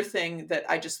 another thing that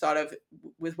I just thought of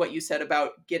with what you said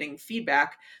about getting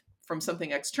feedback from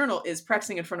something external is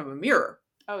practicing in front of a mirror.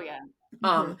 Oh, yeah.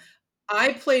 Mm-hmm.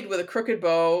 I played with a crooked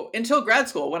bow until grad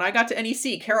school. When I got to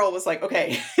NEC, Carol was like,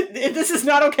 okay, this is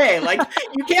not okay. Like,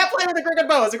 you can't play with a crooked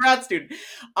bow as a grad student.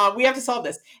 We have to solve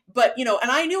this. But, you know, and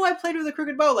I knew I played with a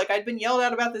crooked bow. Like, I'd been yelled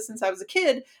at about this since I was a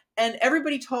kid. And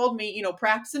everybody told me, you know,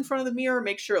 practice in front of the mirror,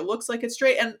 make sure it looks like it's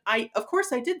straight. And of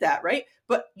course I did that, right?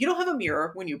 But you don't have a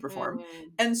mirror when you perform. Mm-hmm.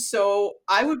 And so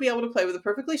I would be able to play with a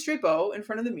perfectly straight bow in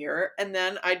front of the mirror. And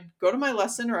then I'd go to my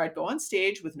lesson or I'd go on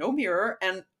stage with no mirror.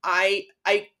 And I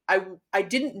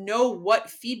didn't know what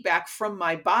feedback from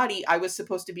my body I was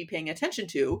supposed to be paying attention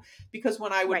to, because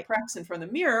when I would practice in front of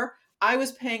the mirror, I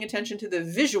was paying attention to the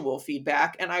visual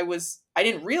feedback, and I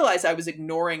didn't realize I was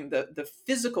ignoring the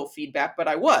physical feedback, but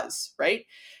I was, right?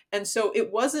 And so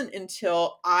it wasn't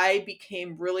until I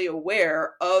became really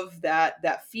aware of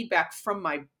that feedback from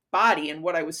my body and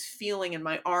what I was feeling in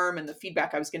my arm and the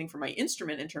feedback I was getting from my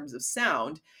instrument in terms of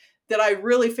sound, that I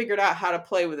really figured out how to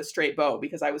play with a straight bow,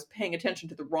 because I was paying attention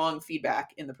to the wrong feedback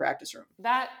in the practice room.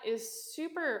 That is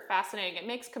super fascinating. It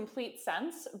makes complete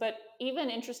sense, but even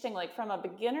interesting, like from a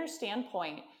beginner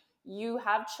standpoint, you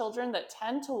have children that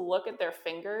tend to look at their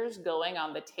fingers going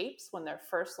on the tapes when they're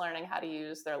first learning how to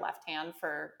use their left hand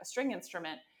for a string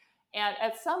instrument. And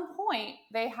at some point,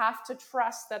 they have to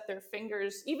trust that their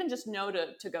fingers even just know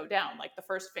to go down. Like the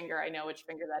first finger, I know which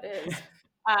finger that is.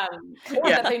 Or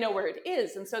that they know where it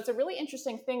is. And so it's a really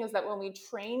interesting thing is that when we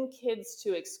train kids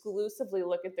to exclusively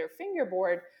look at their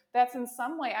fingerboard, that's in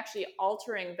some way actually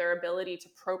altering their ability to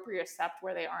propriocept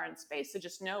where they are in space. So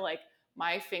just know, like,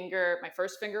 my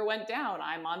first finger went down,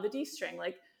 I'm on the D string.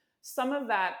 Like some of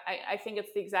that, I think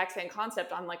it's the exact same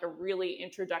concept on like a really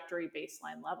introductory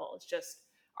baseline level. It's just,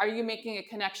 are you making a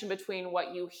connection between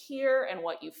what you hear and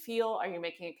what you feel? Are you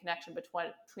making a connection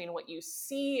between what you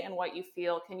see and what you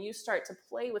feel? Can you start to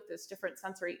play with this different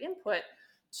sensory input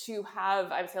to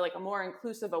have, I would say, like a more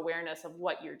inclusive awareness of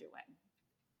what you're doing?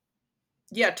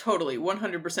 Yeah, totally.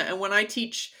 100%. And when I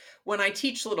teach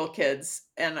little kids,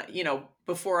 and, you know,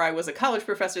 before I was a college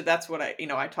professor, that's what I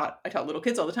taught little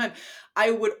kids all the time.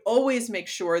 I would always make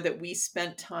sure that we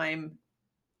spent time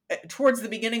towards the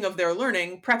beginning of their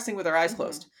learning practicing with our eyes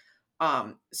closed.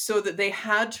 So that they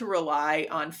had to rely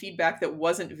on feedback that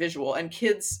wasn't visual. And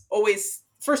kids always,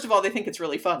 first of all, they think it's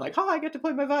really fun. Like, I get to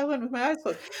play my violin with my eyes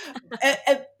closed.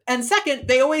 And second,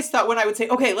 they always thought when I would say,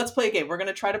 okay, let's play a game, we're going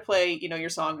to try to play, you know, your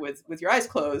song with your eyes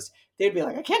closed, they'd be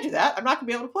like, I can't do that. I'm not going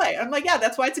to be able to play. And I'm like, yeah,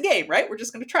 that's why it's a game, right? We're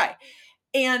just going to try.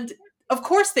 And of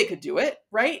course they could do it,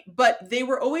 right? But they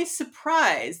were always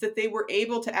surprised that they were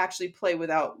able to actually play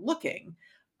without looking.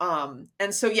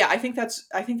 And so, yeah, I think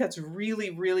that's really,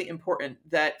 really important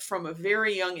that from a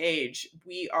very young age,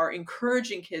 we are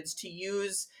encouraging kids to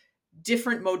use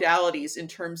different modalities in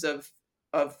terms of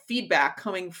feedback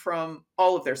coming from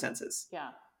all of their senses.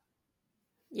 Yeah.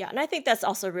 Yeah. And I think that's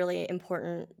also really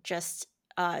important just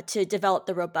to develop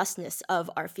the robustness of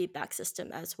our feedback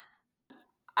system as well.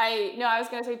 I was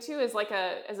going to say too, is like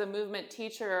as a movement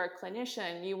teacher or a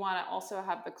clinician, you want to also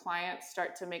have the client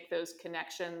start to make those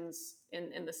connections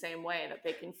in the same way, that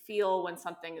they can feel when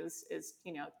something is,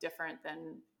 you know, different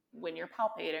than when you're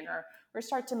palpating, or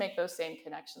start to make those same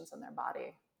connections in their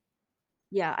body.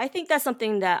 Yeah, I think that's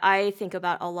something that I think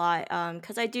about a lot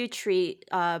because I do treat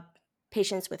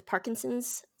patients with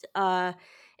Parkinson's.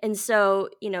 And so,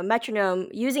 you know,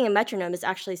 using a metronome is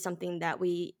actually something that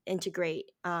we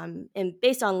integrate. And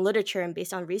based on literature and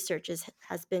based on research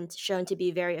has been shown to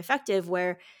be very effective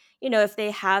where, you know, if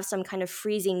they have some kind of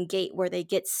freezing gait where they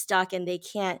get stuck and they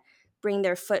can't bring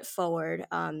their foot forward,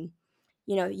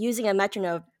 you know, using a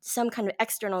metronome, some kind of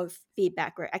external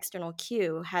feedback or external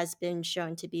cue has been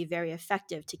shown to be very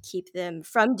effective to keep them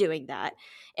from doing that.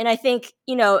 And I think,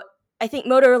 you know,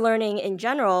 motor learning in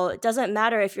general, it doesn't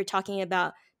matter if you're talking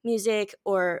about music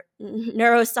or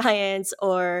neuroscience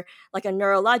or like a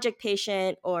neurologic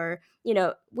patient, or, you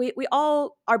know, we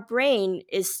all, our brain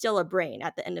is still a brain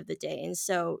at the end of the day. And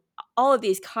so all of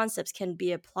these concepts can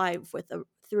be applied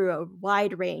through a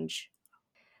wide range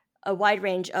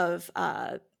of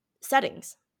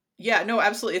settings. Yeah, no,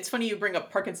 absolutely. It's funny you bring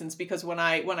up Parkinson's, because when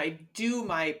I do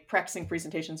my practicing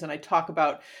presentations and I talk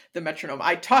about the metronome,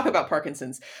 I talk about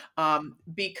Parkinson's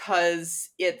because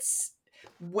it's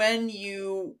when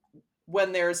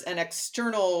there's an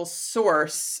external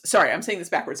source. Sorry, I'm saying this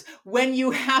backwards. When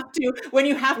you have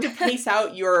to pace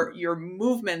out your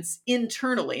movements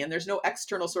internally, and there's no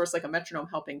external source like a metronome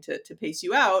helping to pace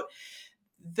you out,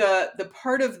 the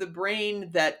part of the brain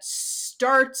that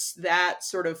starts that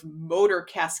sort of motor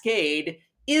cascade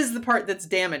is the part that's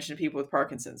damaged in people with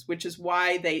Parkinson's, which is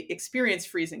why they experience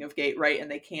freezing of gait, right? And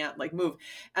they can't like move.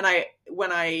 And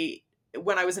when I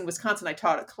when I was in Wisconsin, I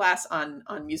taught a class on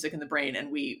music in the brain,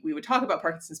 and we would talk about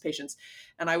Parkinson's patients,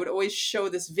 and I would always show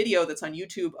this video that's on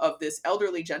YouTube of this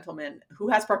elderly gentleman who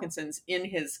has Parkinson's in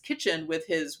his kitchen with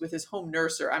his home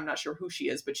nurse, or I'm not sure who she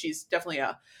is, but she's definitely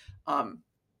a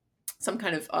some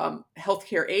kind of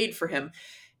healthcare aide for him.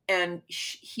 And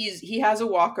he has a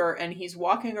walker, and he's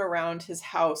walking around his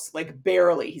house like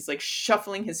barely. He's like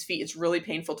shuffling his feet. It's really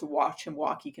painful to watch him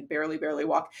walk. He can barely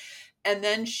walk. And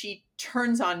then she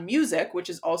turns on music, which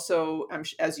is also,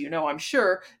 as you know, I'm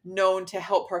sure, known to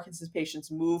help Parkinson's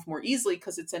patients move more easily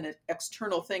because it's an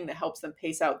external thing that helps them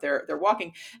pace out their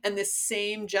walking. And this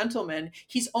same gentleman,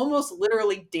 he's almost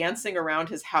literally dancing around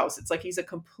his house. It's like he's a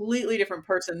completely different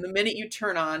person the minute you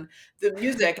turn on the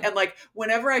music. And like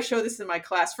whenever I show this in my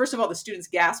class, first of all, the students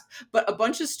gasp, but a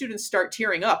bunch of students start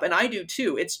tearing up, and I do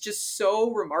too. It's just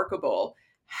so remarkable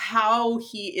how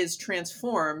he is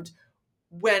transformed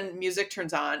when music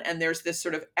turns on and there's this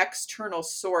sort of external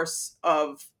source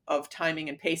of timing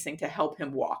and pacing to help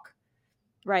him walk.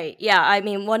 Right. Yeah. I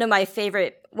mean, one of my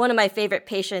favorite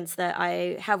patients that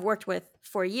I have worked with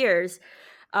for years,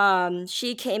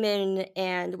 she came in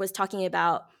and was talking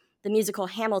about the musical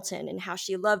Hamilton and how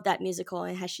she loved that musical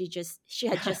and how she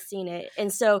had just seen it.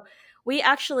 And so we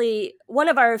actually, one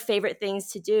of our favorite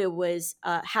things to do was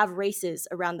have races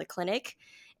around the clinic.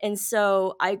 And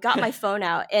so I got my phone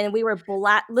out, and we were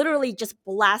literally just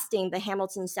blasting the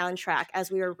Hamilton soundtrack as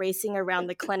we were racing around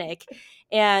the clinic.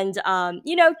 And,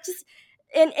 just,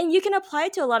 and you can apply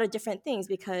it to a lot of different things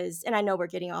because, and I know we're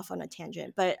getting off on a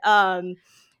tangent, but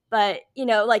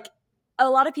like a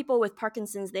lot of people with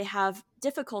Parkinson's, they have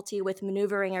difficulty with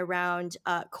maneuvering around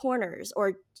corners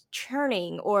or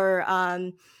churning, or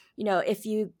if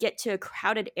you get to a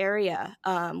crowded area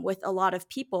with a lot of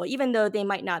people, even though they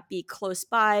might not be close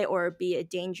by or be a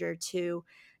danger to,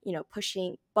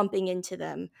 bumping into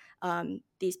them,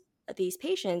 these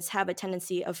patients have a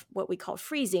tendency of what we call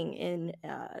freezing in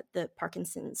the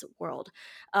Parkinson's world.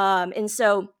 And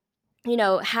so,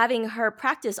 having her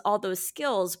practice all those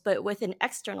skills, but with an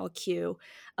external cue,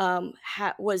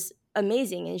 was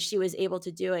amazing, and she was able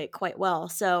to do it quite well.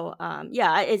 So,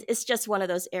 it's just one of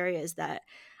those areas that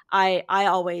I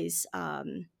always,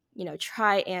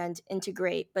 try and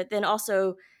integrate, but then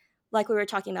also, like we were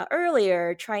talking about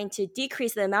earlier, trying to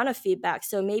decrease the amount of feedback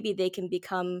so maybe they can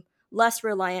become less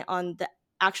reliant on the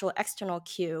actual external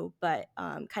cue, but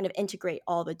kind of integrate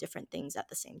all the different things at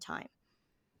the same time.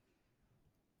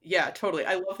 Yeah, totally.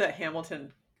 I love that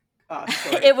Hamilton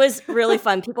story. It was really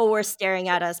fun. People were staring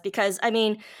at us because, I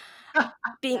mean,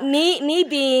 me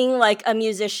being like a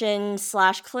musician /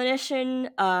 clinician,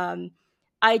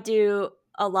 I do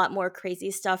a lot more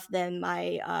crazy stuff than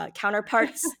my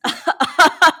counterparts.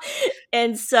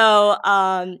 And so,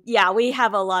 we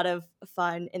have a lot of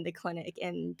fun in the clinic,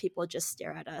 and people just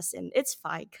stare at us, and it's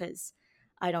fine because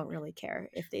I don't really care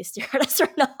if they stare at us or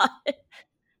not.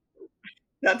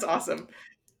 That's awesome.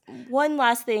 One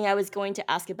last thing I was going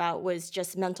to ask about was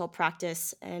just mental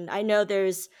practice. And I know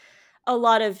there's a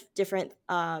lot of different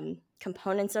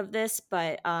components of this,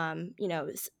 but,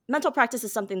 mental practice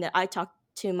is something that I talk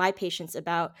to my patients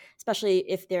about, especially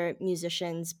if they're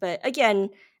musicians. But again,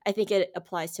 I think it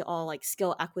applies to all like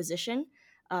skill acquisition.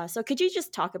 So could you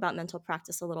just talk about mental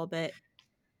practice a little bit?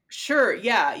 Sure.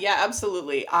 Yeah,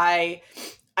 absolutely. I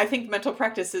think mental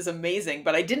practice is amazing,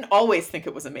 but I didn't always think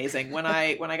it was amazing. When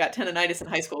I got tendonitis in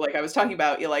high school, like I was talking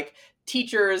about, like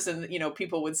teachers and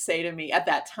people would say to me at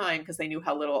that time, because they knew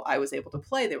how little I was able to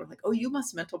play, they were like, "Oh, you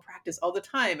must mental practice all the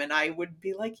time," and I would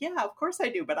be like, "Yeah, of course I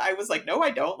do," but I was like, "No, I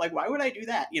don't. Like, why would I do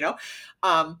that?"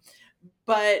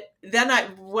 But then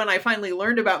when I finally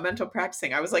learned about mental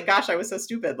practicing, I was like, gosh, I was so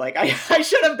stupid. Like I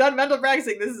should have done mental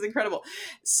practicing. This is incredible.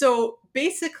 So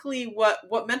basically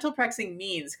what mental practicing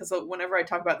means, because whenever I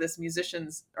talk about this,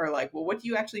 musicians are like, well, what do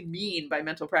you actually mean by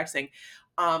mental practicing?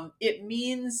 It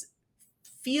means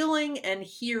feeling and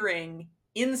hearing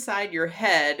inside your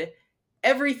head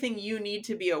everything you need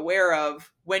to be aware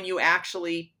of when you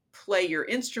actually play your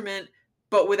instrument,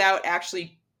 but without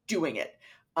actually doing it.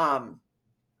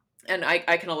 And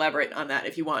I can elaborate on that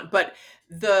if you want, but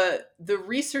the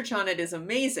research on it is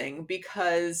amazing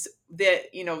because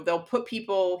they'll put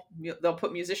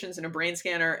musicians in a brain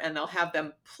scanner and they'll have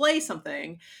them play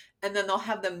something, and then they'll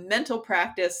have them mental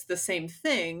practice the same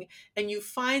thing, and you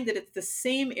find that it's the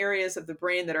same areas of the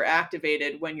brain that are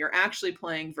activated when you're actually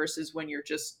playing versus when you're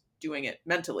just doing it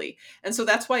mentally. And so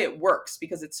that's why it works,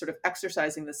 because it's sort of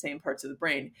exercising the same parts of the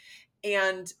brain.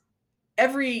 And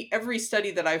every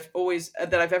study that I've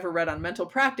ever read on mental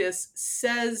practice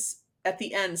says at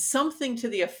the end something to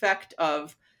the effect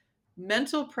of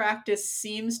mental practice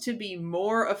seems to be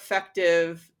more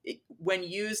effective when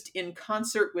used in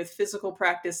concert with physical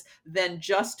practice than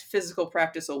just physical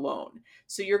practice alone.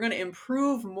 So you're going to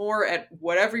improve more at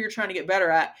whatever you're trying to get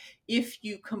better at if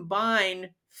you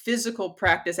combine physical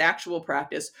practice, actual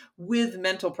practice, with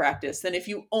mental practice than if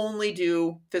you only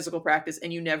do physical practice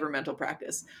and you never mental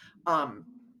practice.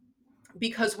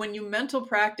 Because when you mental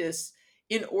practice,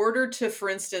 in order to, for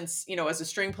instance, as a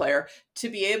string player, to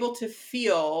be able to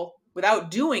feel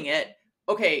without doing it,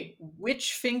 okay,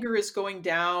 which finger is going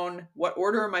down? What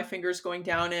order are my fingers going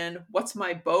down in? What's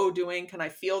my bow doing? Can I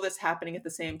feel this happening at the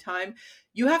same time?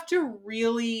 You have to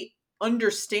really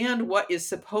understand what is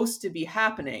supposed to be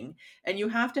happening. And you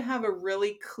have to have a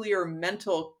really clear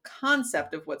mental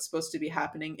concept of what's supposed to be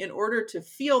happening in order to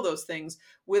feel those things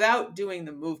without doing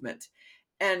the movement.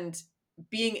 And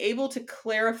being able to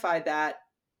clarify that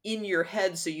in your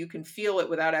head so you can feel it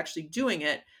without actually doing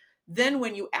it, then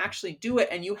when you actually do it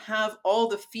and you have all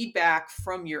the feedback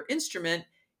from your instrument,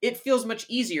 it feels much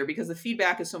easier because the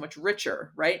feedback is so much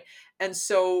richer, right? And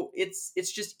so it's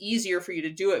just easier for you to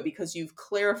do it because you've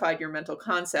clarified your mental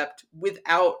concept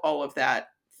without all of that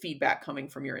feedback coming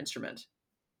from your instrument.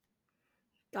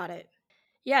 Got it.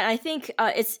 Yeah, I think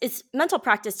it's mental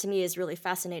practice to me is really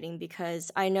fascinating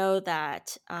because I know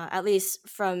that at least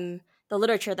from the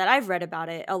literature that I've read about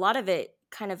it, a lot of it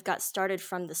kind of got started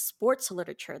from the sports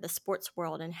literature, the sports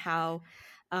world, and how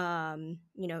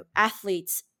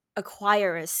athletes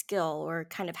acquire a skill or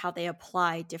kind of how they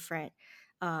apply different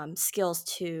skills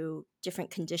to different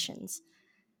conditions.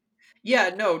 Yeah,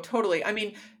 no, totally. I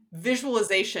mean,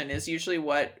 visualization is usually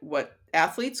what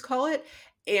athletes call it,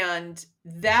 and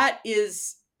that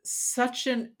is such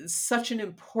an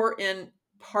important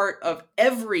part of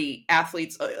every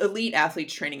athlete's elite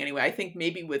athletes training anyway. I think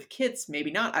maybe with kids, maybe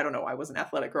not. I don't know. I wasn't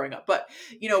athletic growing up, but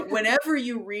whenever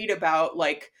you read about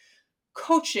like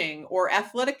coaching or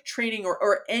athletic training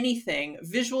or anything,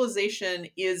 visualization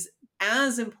is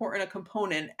as important a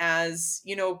component as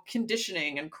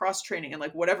conditioning and cross training and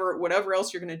like whatever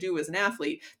else you're going to do as an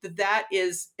athlete, that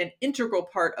is an integral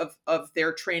part of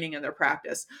their training and their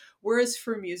practice. Whereas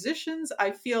for musicians, I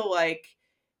feel like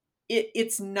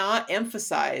it's not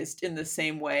emphasized in the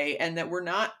same way, and that we're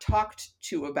not talked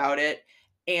to about it.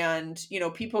 And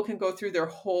people can go through their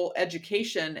whole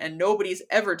education and nobody's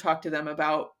ever talked to them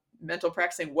about mental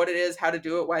practicing, what it is, how to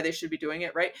do it, why they should be doing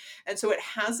it, right? And so it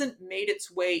hasn't made its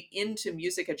way into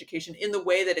music education in the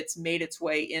way that it's made its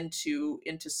way into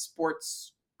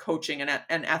sports coaching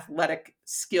and athletic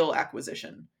skill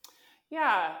acquisition.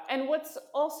 Yeah, and what's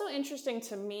also interesting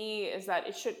to me is that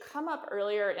it should come up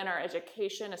earlier in our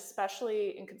education,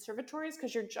 especially in conservatories,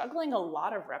 because you're juggling a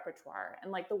lot of repertoire.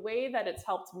 And like the way that it's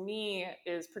helped me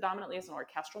is predominantly as an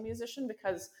orchestral musician,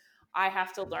 because I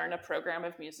have to learn a program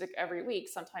of music every week,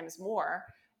 sometimes more.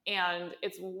 And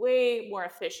it's way more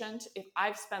efficient if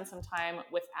I've spent some time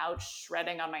without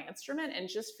shredding on my instrument and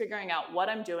just figuring out what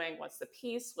I'm doing, what's the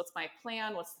piece, what's my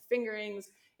plan, what's the fingerings.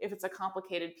 If it's a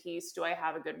complicated piece, do I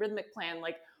have a good rhythmic plan?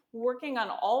 Like working on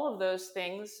all of those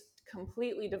things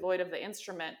completely devoid of the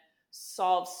instrument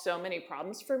solves so many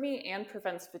problems for me and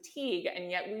prevents fatigue.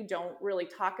 And yet we don't really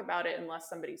talk about it unless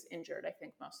somebody's injured, I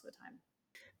think, most of the time.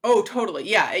 Oh, totally.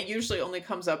 Yeah, it usually only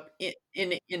comes up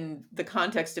in the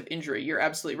context of injury. You're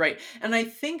absolutely right. And I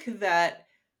think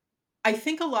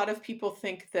a lot of people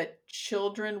think that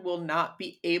children will not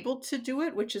be able to do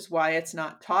it, which is why it's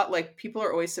not taught. Like people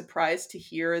are always surprised to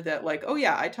hear that like, oh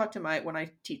yeah, when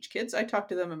I teach kids, I talk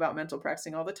to them about mental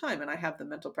practicing all the time and I have the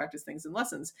mental practice things in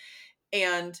lessons.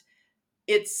 And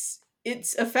it's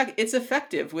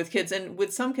effective with kids, and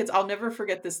with some kids I'll never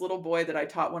forget this little boy that I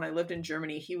taught when I lived in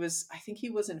Germany. I think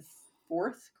he was in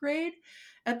 4th grade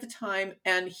at the time,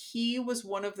 and he was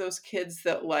one of those kids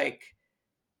that like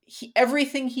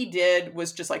everything he did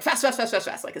was just like fast, fast, fast, fast,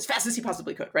 fast, like as fast as he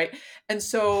possibly could, right? And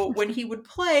so when he would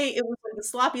play, it was like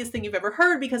the sloppiest thing you've ever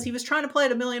heard because he was trying to play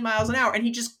at a million miles an hour and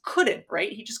he just couldn't,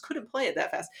 right? He just couldn't play it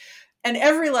that fast. And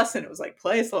every lesson it was like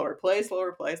play slower, play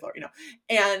slower, play slower,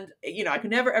 and I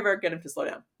could never ever get him to slow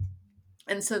down.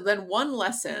 And so then one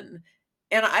lesson,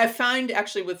 and I find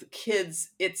actually with kids,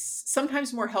 it's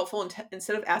sometimes more helpful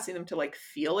instead of asking them to like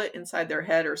feel it inside their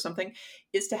head or something,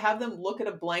 is to have them look at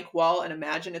a blank wall and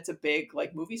imagine it's a big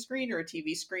like movie screen or a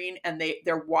TV screen, and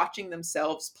they're watching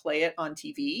themselves play it on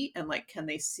TV, and like can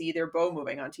they see their bow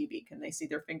moving on TV? Can they see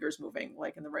their fingers moving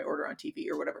like in the right order on TV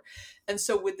or whatever? And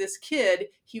so with this kid,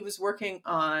 he was working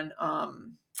on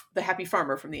The Happy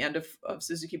Farmer from the end of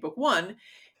Suzuki Book 1.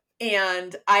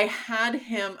 And I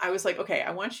was like, okay, I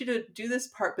want you to do this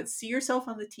part, but see yourself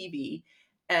on the TV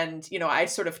And, I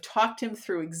sort of talked him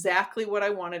through exactly what I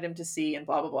wanted him to see and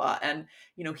blah, blah, blah. And,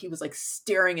 he was like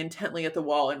staring intently at the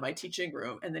wall in my teaching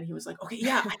room. And then he was like, okay,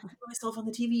 yeah, I can put myself on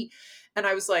the TV. And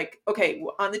I was like, okay,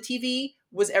 on the TV,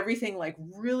 was everything like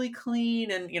really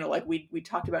clean? And, like we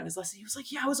talked about in his lesson, he was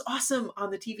like, yeah, it was awesome on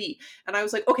the TV. And I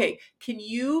was like, okay, can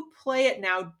you play it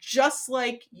now just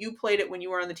like you played it when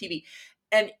you were on the TV?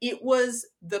 And it was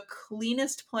the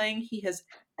cleanest playing he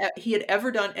had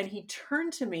ever done. And he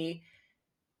turned to me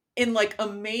in like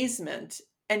amazement,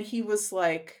 and he was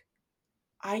like,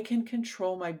 I can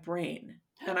control my brain.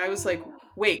 And I was like,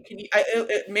 wait,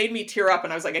 it made me tear up.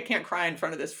 And I was like, I can't cry in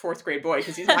front of this 4th grade boy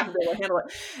because he's not gonna be able to handle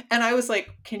it. And I was like,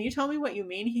 can you tell me what you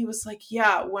mean? He was like,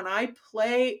 yeah, when I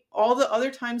play, all the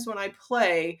other times when I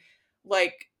play,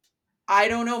 like, I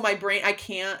don't know, my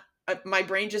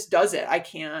brain just does it. I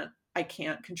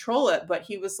can't control it. But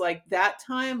he was like, that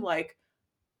time, like,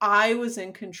 I was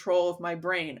in control of my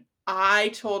brain. I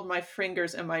told my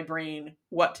fingers and my brain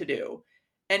what to do.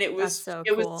 And it was so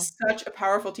it cool. was such a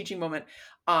powerful teaching moment.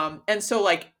 And so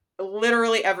like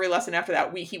literally every lesson after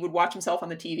that, he would watch himself on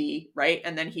the TV, right?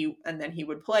 And then he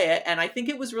would play it. And I think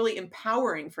it was really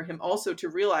empowering for him also to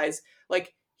realize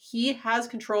like he has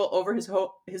control over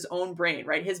his own brain,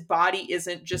 right? His body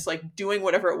isn't just like doing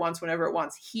whatever it wants whenever it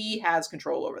wants. He has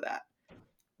control over that.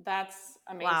 That's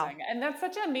amazing. Wow. And that's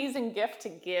such an amazing gift to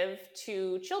give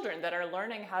to children that are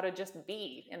learning how to just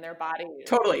be in their body.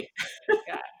 Totally.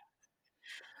 Yeah.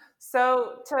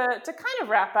 So to kind of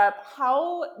wrap up,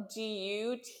 how do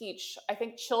you teach, I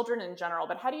think children in general,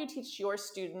 but how do you teach your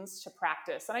students to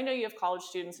practice? And I know you have college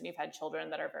students and you've had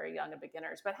children that are very young and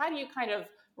beginners, but how do you kind of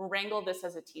wrangle this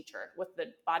as a teacher with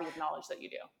the body of knowledge that you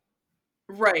do?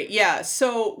 Right. Yeah.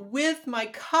 So with my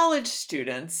college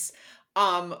students,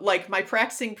 like my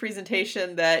practicing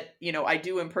presentation that, I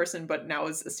do in person, but now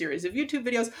is a series of YouTube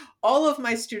videos, all of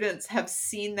my students have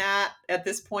seen that at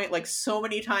this point, like so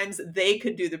many times they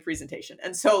could do the presentation.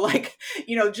 And so like,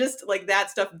 just like that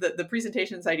stuff, the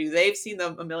presentations I do, they've seen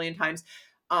them a million times.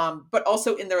 But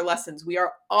also in their lessons, we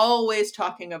are always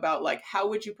talking about like, how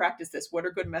would you practice this? What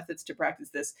are good methods to practice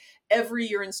this? Every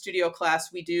year in studio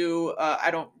class, we do,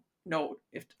 I don't know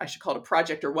if I should call it a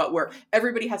project or what, where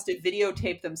everybody has to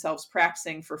videotape themselves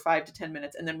practicing for 5 to 10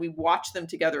 minutes. And then we watch them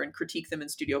together and critique them in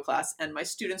studio class. And my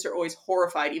students are always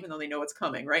horrified, even though they know what's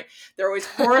coming, right? They're always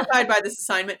horrified by this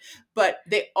assignment, but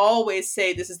they always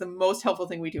say this is the most helpful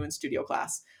thing we do in studio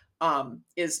class.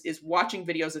 Is watching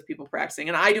videos of people practicing.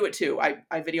 And I do it too.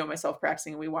 I video myself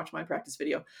practicing and we watch my practice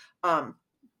video. And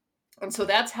so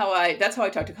that's how I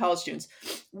talk to college students.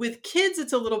 With kids,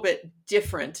 it's a little bit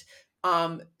different.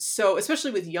 So especially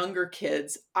with younger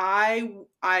kids, I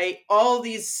all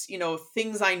these,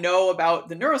 things I know about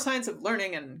the neuroscience of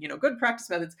learning and, good practice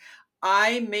methods,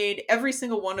 I made every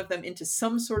single one of them into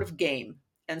some sort of game.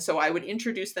 And so I would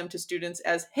introduce them to students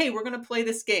as, hey, we're going to play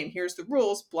this game. Here's the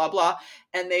rules, blah, blah.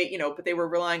 And they, but they were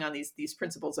relying on these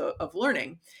principles of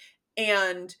learning.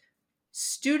 And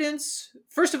students,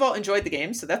 first of all, enjoyed the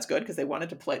game. So that's good because they wanted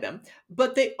to play them.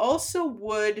 But they also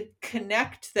would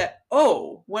connect that,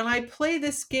 oh, when I play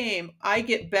this game, I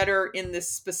get better in this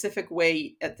specific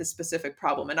way at this specific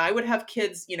problem. And I would have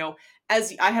kids,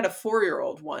 as I had a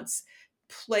 4-year-old once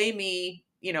play me,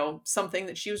 something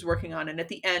that she was working on. And at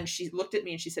the end, she looked at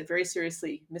me and she said very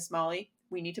seriously, Miss Molly,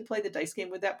 we need to play the dice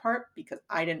game with that part because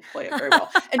I didn't play it very well.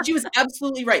 And she was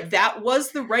absolutely right. That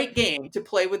was the right game to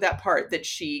play with that part that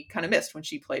she kind of missed when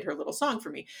she played her little song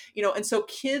for me, and so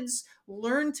kids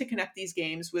learn to connect these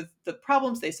games with the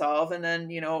problems they solve. And then,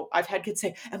 I've had kids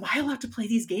say, am I allowed to play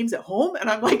these games at home?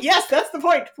 And I'm like, yes, that's the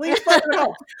point. Please play them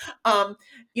at home.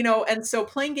 And so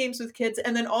playing games with kids,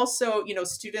 and then also,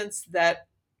 students that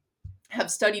have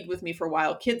studied with me for a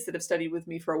while, kids that have studied with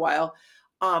me for a while,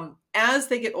 as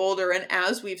they get older and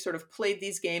as we've sort of played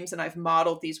these games and I've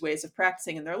modeled these ways of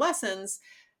practicing in their lessons,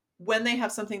 when they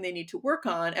have something they need to work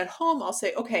on at home, I'll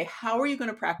say, okay, how are you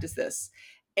going to practice this?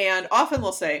 And often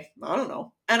they'll say, I don't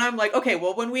know. And I'm like, okay,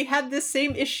 well, when we had this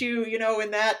same issue,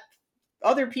 in that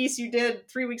other piece you did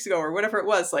 3 weeks ago or whatever it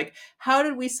was, like, how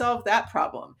did we solve that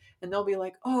problem? And they'll be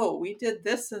like, oh, we did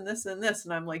this and this and this.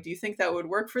 And I'm like, do you think that would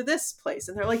work for this place?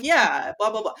 And they're like, yeah,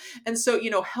 blah, blah, blah. And so,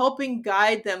 helping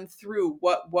guide them through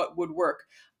what would work.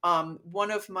 One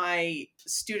of my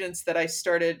students that I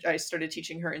started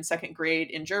teaching her in 2nd grade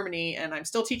in Germany, and I'm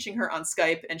still teaching her on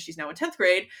Skype, and she's now in 10th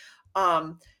grade.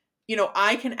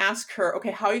 I can ask her,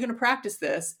 okay, how are you going to practice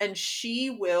this? And she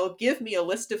will give me a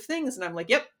list of things. And I'm like,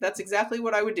 yep, that's exactly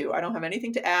what I would do. I don't have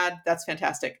anything to add. That's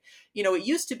fantastic. It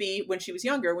used to be when she was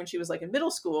younger, when she was like in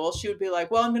middle school, she would be like,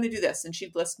 well, I'm going to do this. And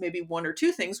she'd list maybe one or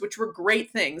two things, which were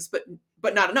great things, but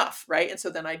not enough. Right. And so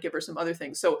then I'd give her some other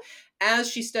things. So as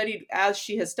she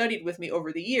has studied with me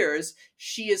over the years,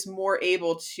 she is more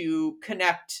able to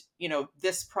connect,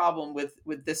 this problem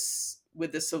with this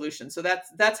solution. So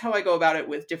that's how I go about it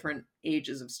with different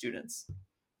ages of students.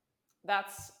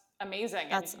 That's amazing.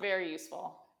 That's very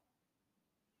useful.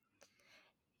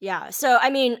 Yeah. So, I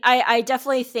mean, I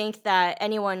definitely think that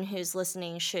anyone who's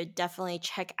listening should definitely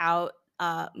check out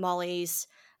Molly's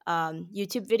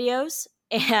YouTube videos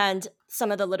and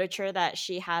some of the literature that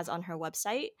she has on her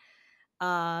website.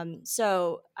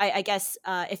 So I guess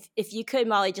if you could,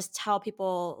 Molly, just tell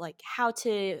people like how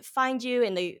to find you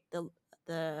and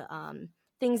the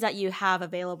things that you have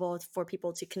available for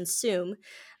people to consume,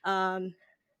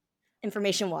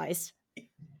 information wise.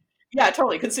 Yeah,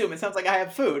 totally. Consume. It sounds like I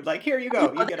have food. Like, here you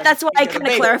go. That's why I kind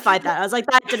of clarified that. I was like,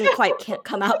 that didn't quite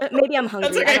come out. Maybe I'm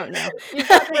hungry. Okay. I don't know.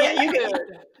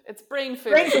 It's brain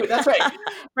food. Brain food. That's right.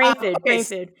 Brain food. Okay. Brain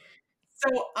food.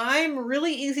 So I'm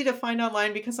really easy to find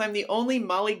online because I'm the only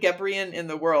Molly Gebrian in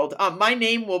the world. My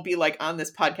name will be like on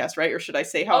this podcast, right? Or should I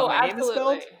say how my name is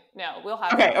spelled? No, we'll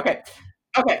have. Okay.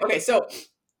 So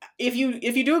if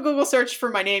you do a Google search for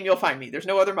my name, you'll find me. There's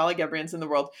no other Molly Gebrians in the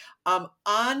world.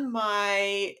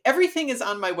 Everything is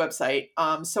on my website.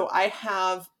 So I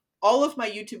have all of my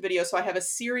YouTube videos. So I have a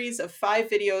series of 5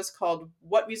 videos called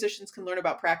What Musicians Can Learn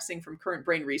About Practicing from Current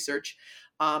Brain Research.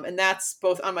 And that's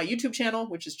both on my YouTube channel,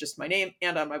 which is just my name,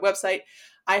 and on my website.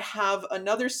 I have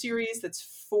another series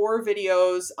that's 4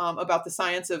 videos about the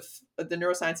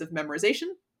neuroscience of memorization,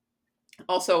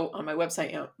 also on my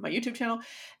website and my YouTube channel.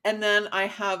 And then I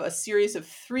have a series of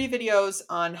 3 videos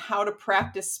on how to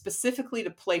practice specifically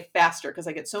to play faster, because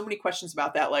I get so many questions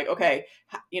about that. Like, okay,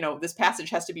 this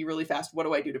passage has to be really fast. What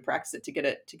do I do to practice it to get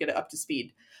it up to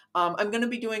speed? I'm going to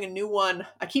be doing a new one.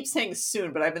 I keep saying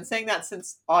soon, but I've been saying that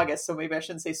since August, so maybe I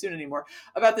shouldn't say soon anymore,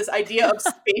 about this idea of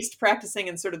spaced practicing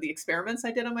and sort of the experiments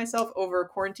I did on myself over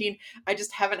quarantine. I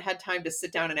just haven't had time to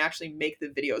sit down and actually make the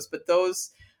videos, but those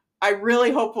I really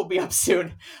hope will be up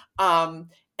soon. And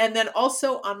then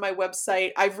also on my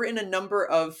website, I've written a number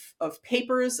of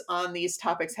papers on these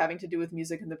topics having to do with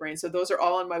music and the brain. So those are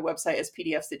all on my website as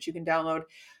PDFs that you can download.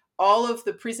 All of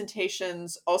the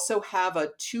presentations also have a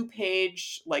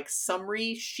 2-page like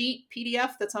summary sheet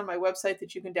PDF that's on my website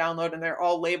that you can download, and they're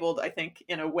all labeled, I think,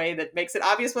 in a way that makes it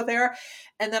obvious what they are.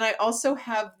 And then I also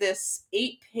have this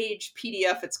 8-page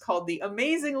PDF. It's called The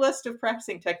Amazing List of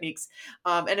Practicing Techniques.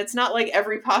 And it's not like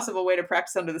every possible way to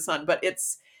practice under the sun, but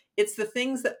it's the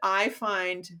things that I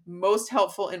find most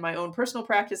helpful in my own personal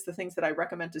practice, the things that I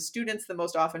recommend to students the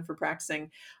most often for practicing.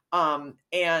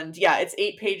 And yeah, it's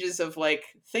 8 pages of like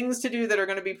things to do that are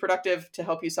going to be productive to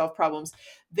help you solve problems.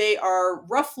 They are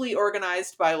roughly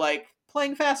organized by like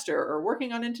playing faster or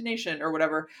working on intonation or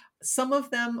whatever. Some of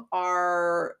them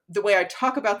are, the way I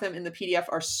talk about them in the PDF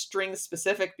are string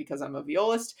specific because I'm a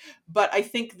violist. But I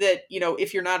think that,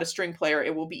 if you're not a string player,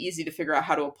 it will be easy to figure out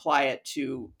how to apply it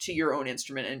to your own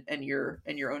instrument and your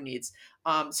own needs.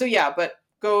 So yeah, but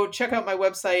go check out my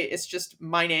website. It's just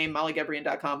my name,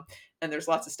 mollygebrian.com. And there's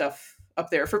lots of stuff up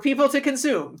there for people to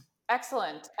consume.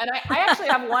 Excellent. And I actually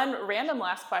have one random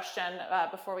last question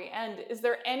before we end. Is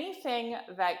there anything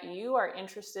that you are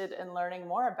interested in learning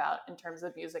more about in terms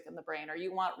of music and the brain, or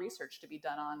you want research to be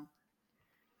done on?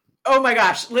 Oh my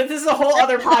gosh, this is a whole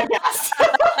other podcast.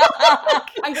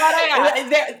 I'm glad I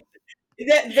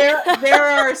asked. There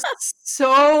are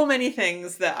so many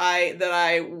things that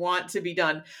I want to be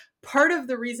done. Part of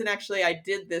the reason actually I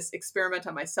did this experiment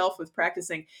on myself with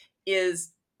practicing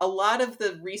is a lot of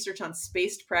the research on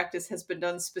spaced practice has been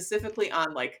done specifically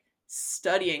on like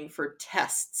studying for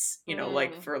tests,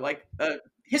 like for like a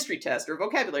history test or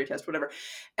vocabulary test, whatever.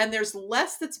 And there's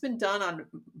less that's been done on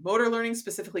motor learning,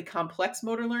 specifically complex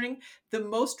motor learning. The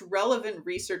most relevant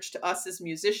research to us as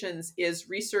musicians is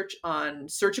research on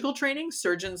surgical training,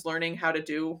 surgeons learning how to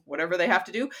do whatever they have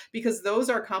to do, because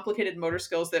those are complicated motor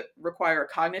skills that require a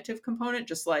cognitive component,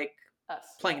 just like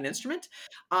playing an instrument.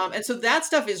 And so that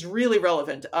stuff is really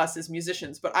relevant to us as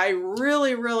musicians. But I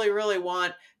really, really, really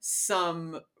want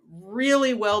some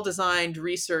really well-designed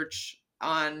research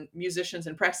on musicians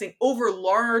and practicing over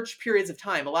large periods of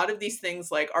time. A lot of these things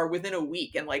like are within a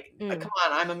week, and like, come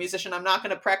on, I'm a musician. I'm not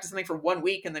going to practice something for 1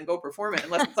 week and then go perform it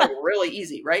unless it's like really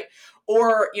easy, right?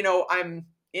 Or, I'm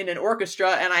in an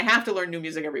orchestra and I have to learn new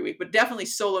music every week, but definitely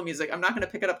solo music. I'm not going to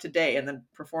pick it up today and then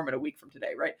perform it a week from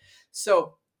today, right?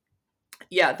 So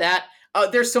yeah, that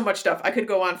There's so much stuff. I could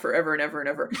go on forever and ever and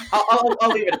ever. I'll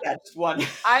leave it at that. Just one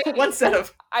set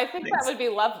of I think things. that would be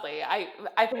lovely. I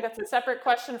think that's a separate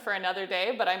question for another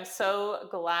day, but I'm so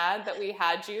glad that we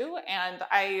had you. And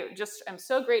I just am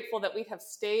so grateful that we have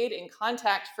stayed in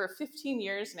contact for 15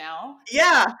 years now.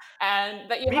 Yeah. And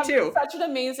that you have such an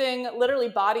amazing, literally,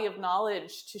 body of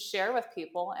knowledge to share with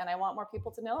people. And I want more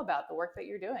people to know about the work that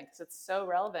you're doing because it's so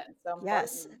relevant. So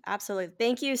yes, absolutely.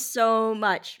 Thank you so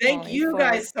much. Thank Molly, you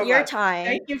guys so your much. time.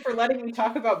 Thank you for letting me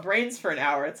talk about brains for an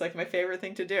hour. It's like my favorite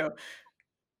thing to do.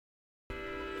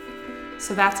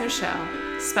 So that's our show.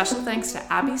 Special thanks to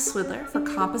Abby Swidler for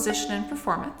composition and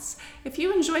performance. If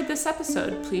you enjoyed this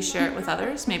episode, please share it with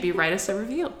others. Maybe write us a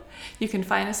review. You can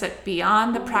find us at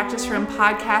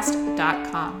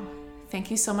beyondthepracticeroompodcast.com.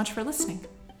 Thank you so much for listening.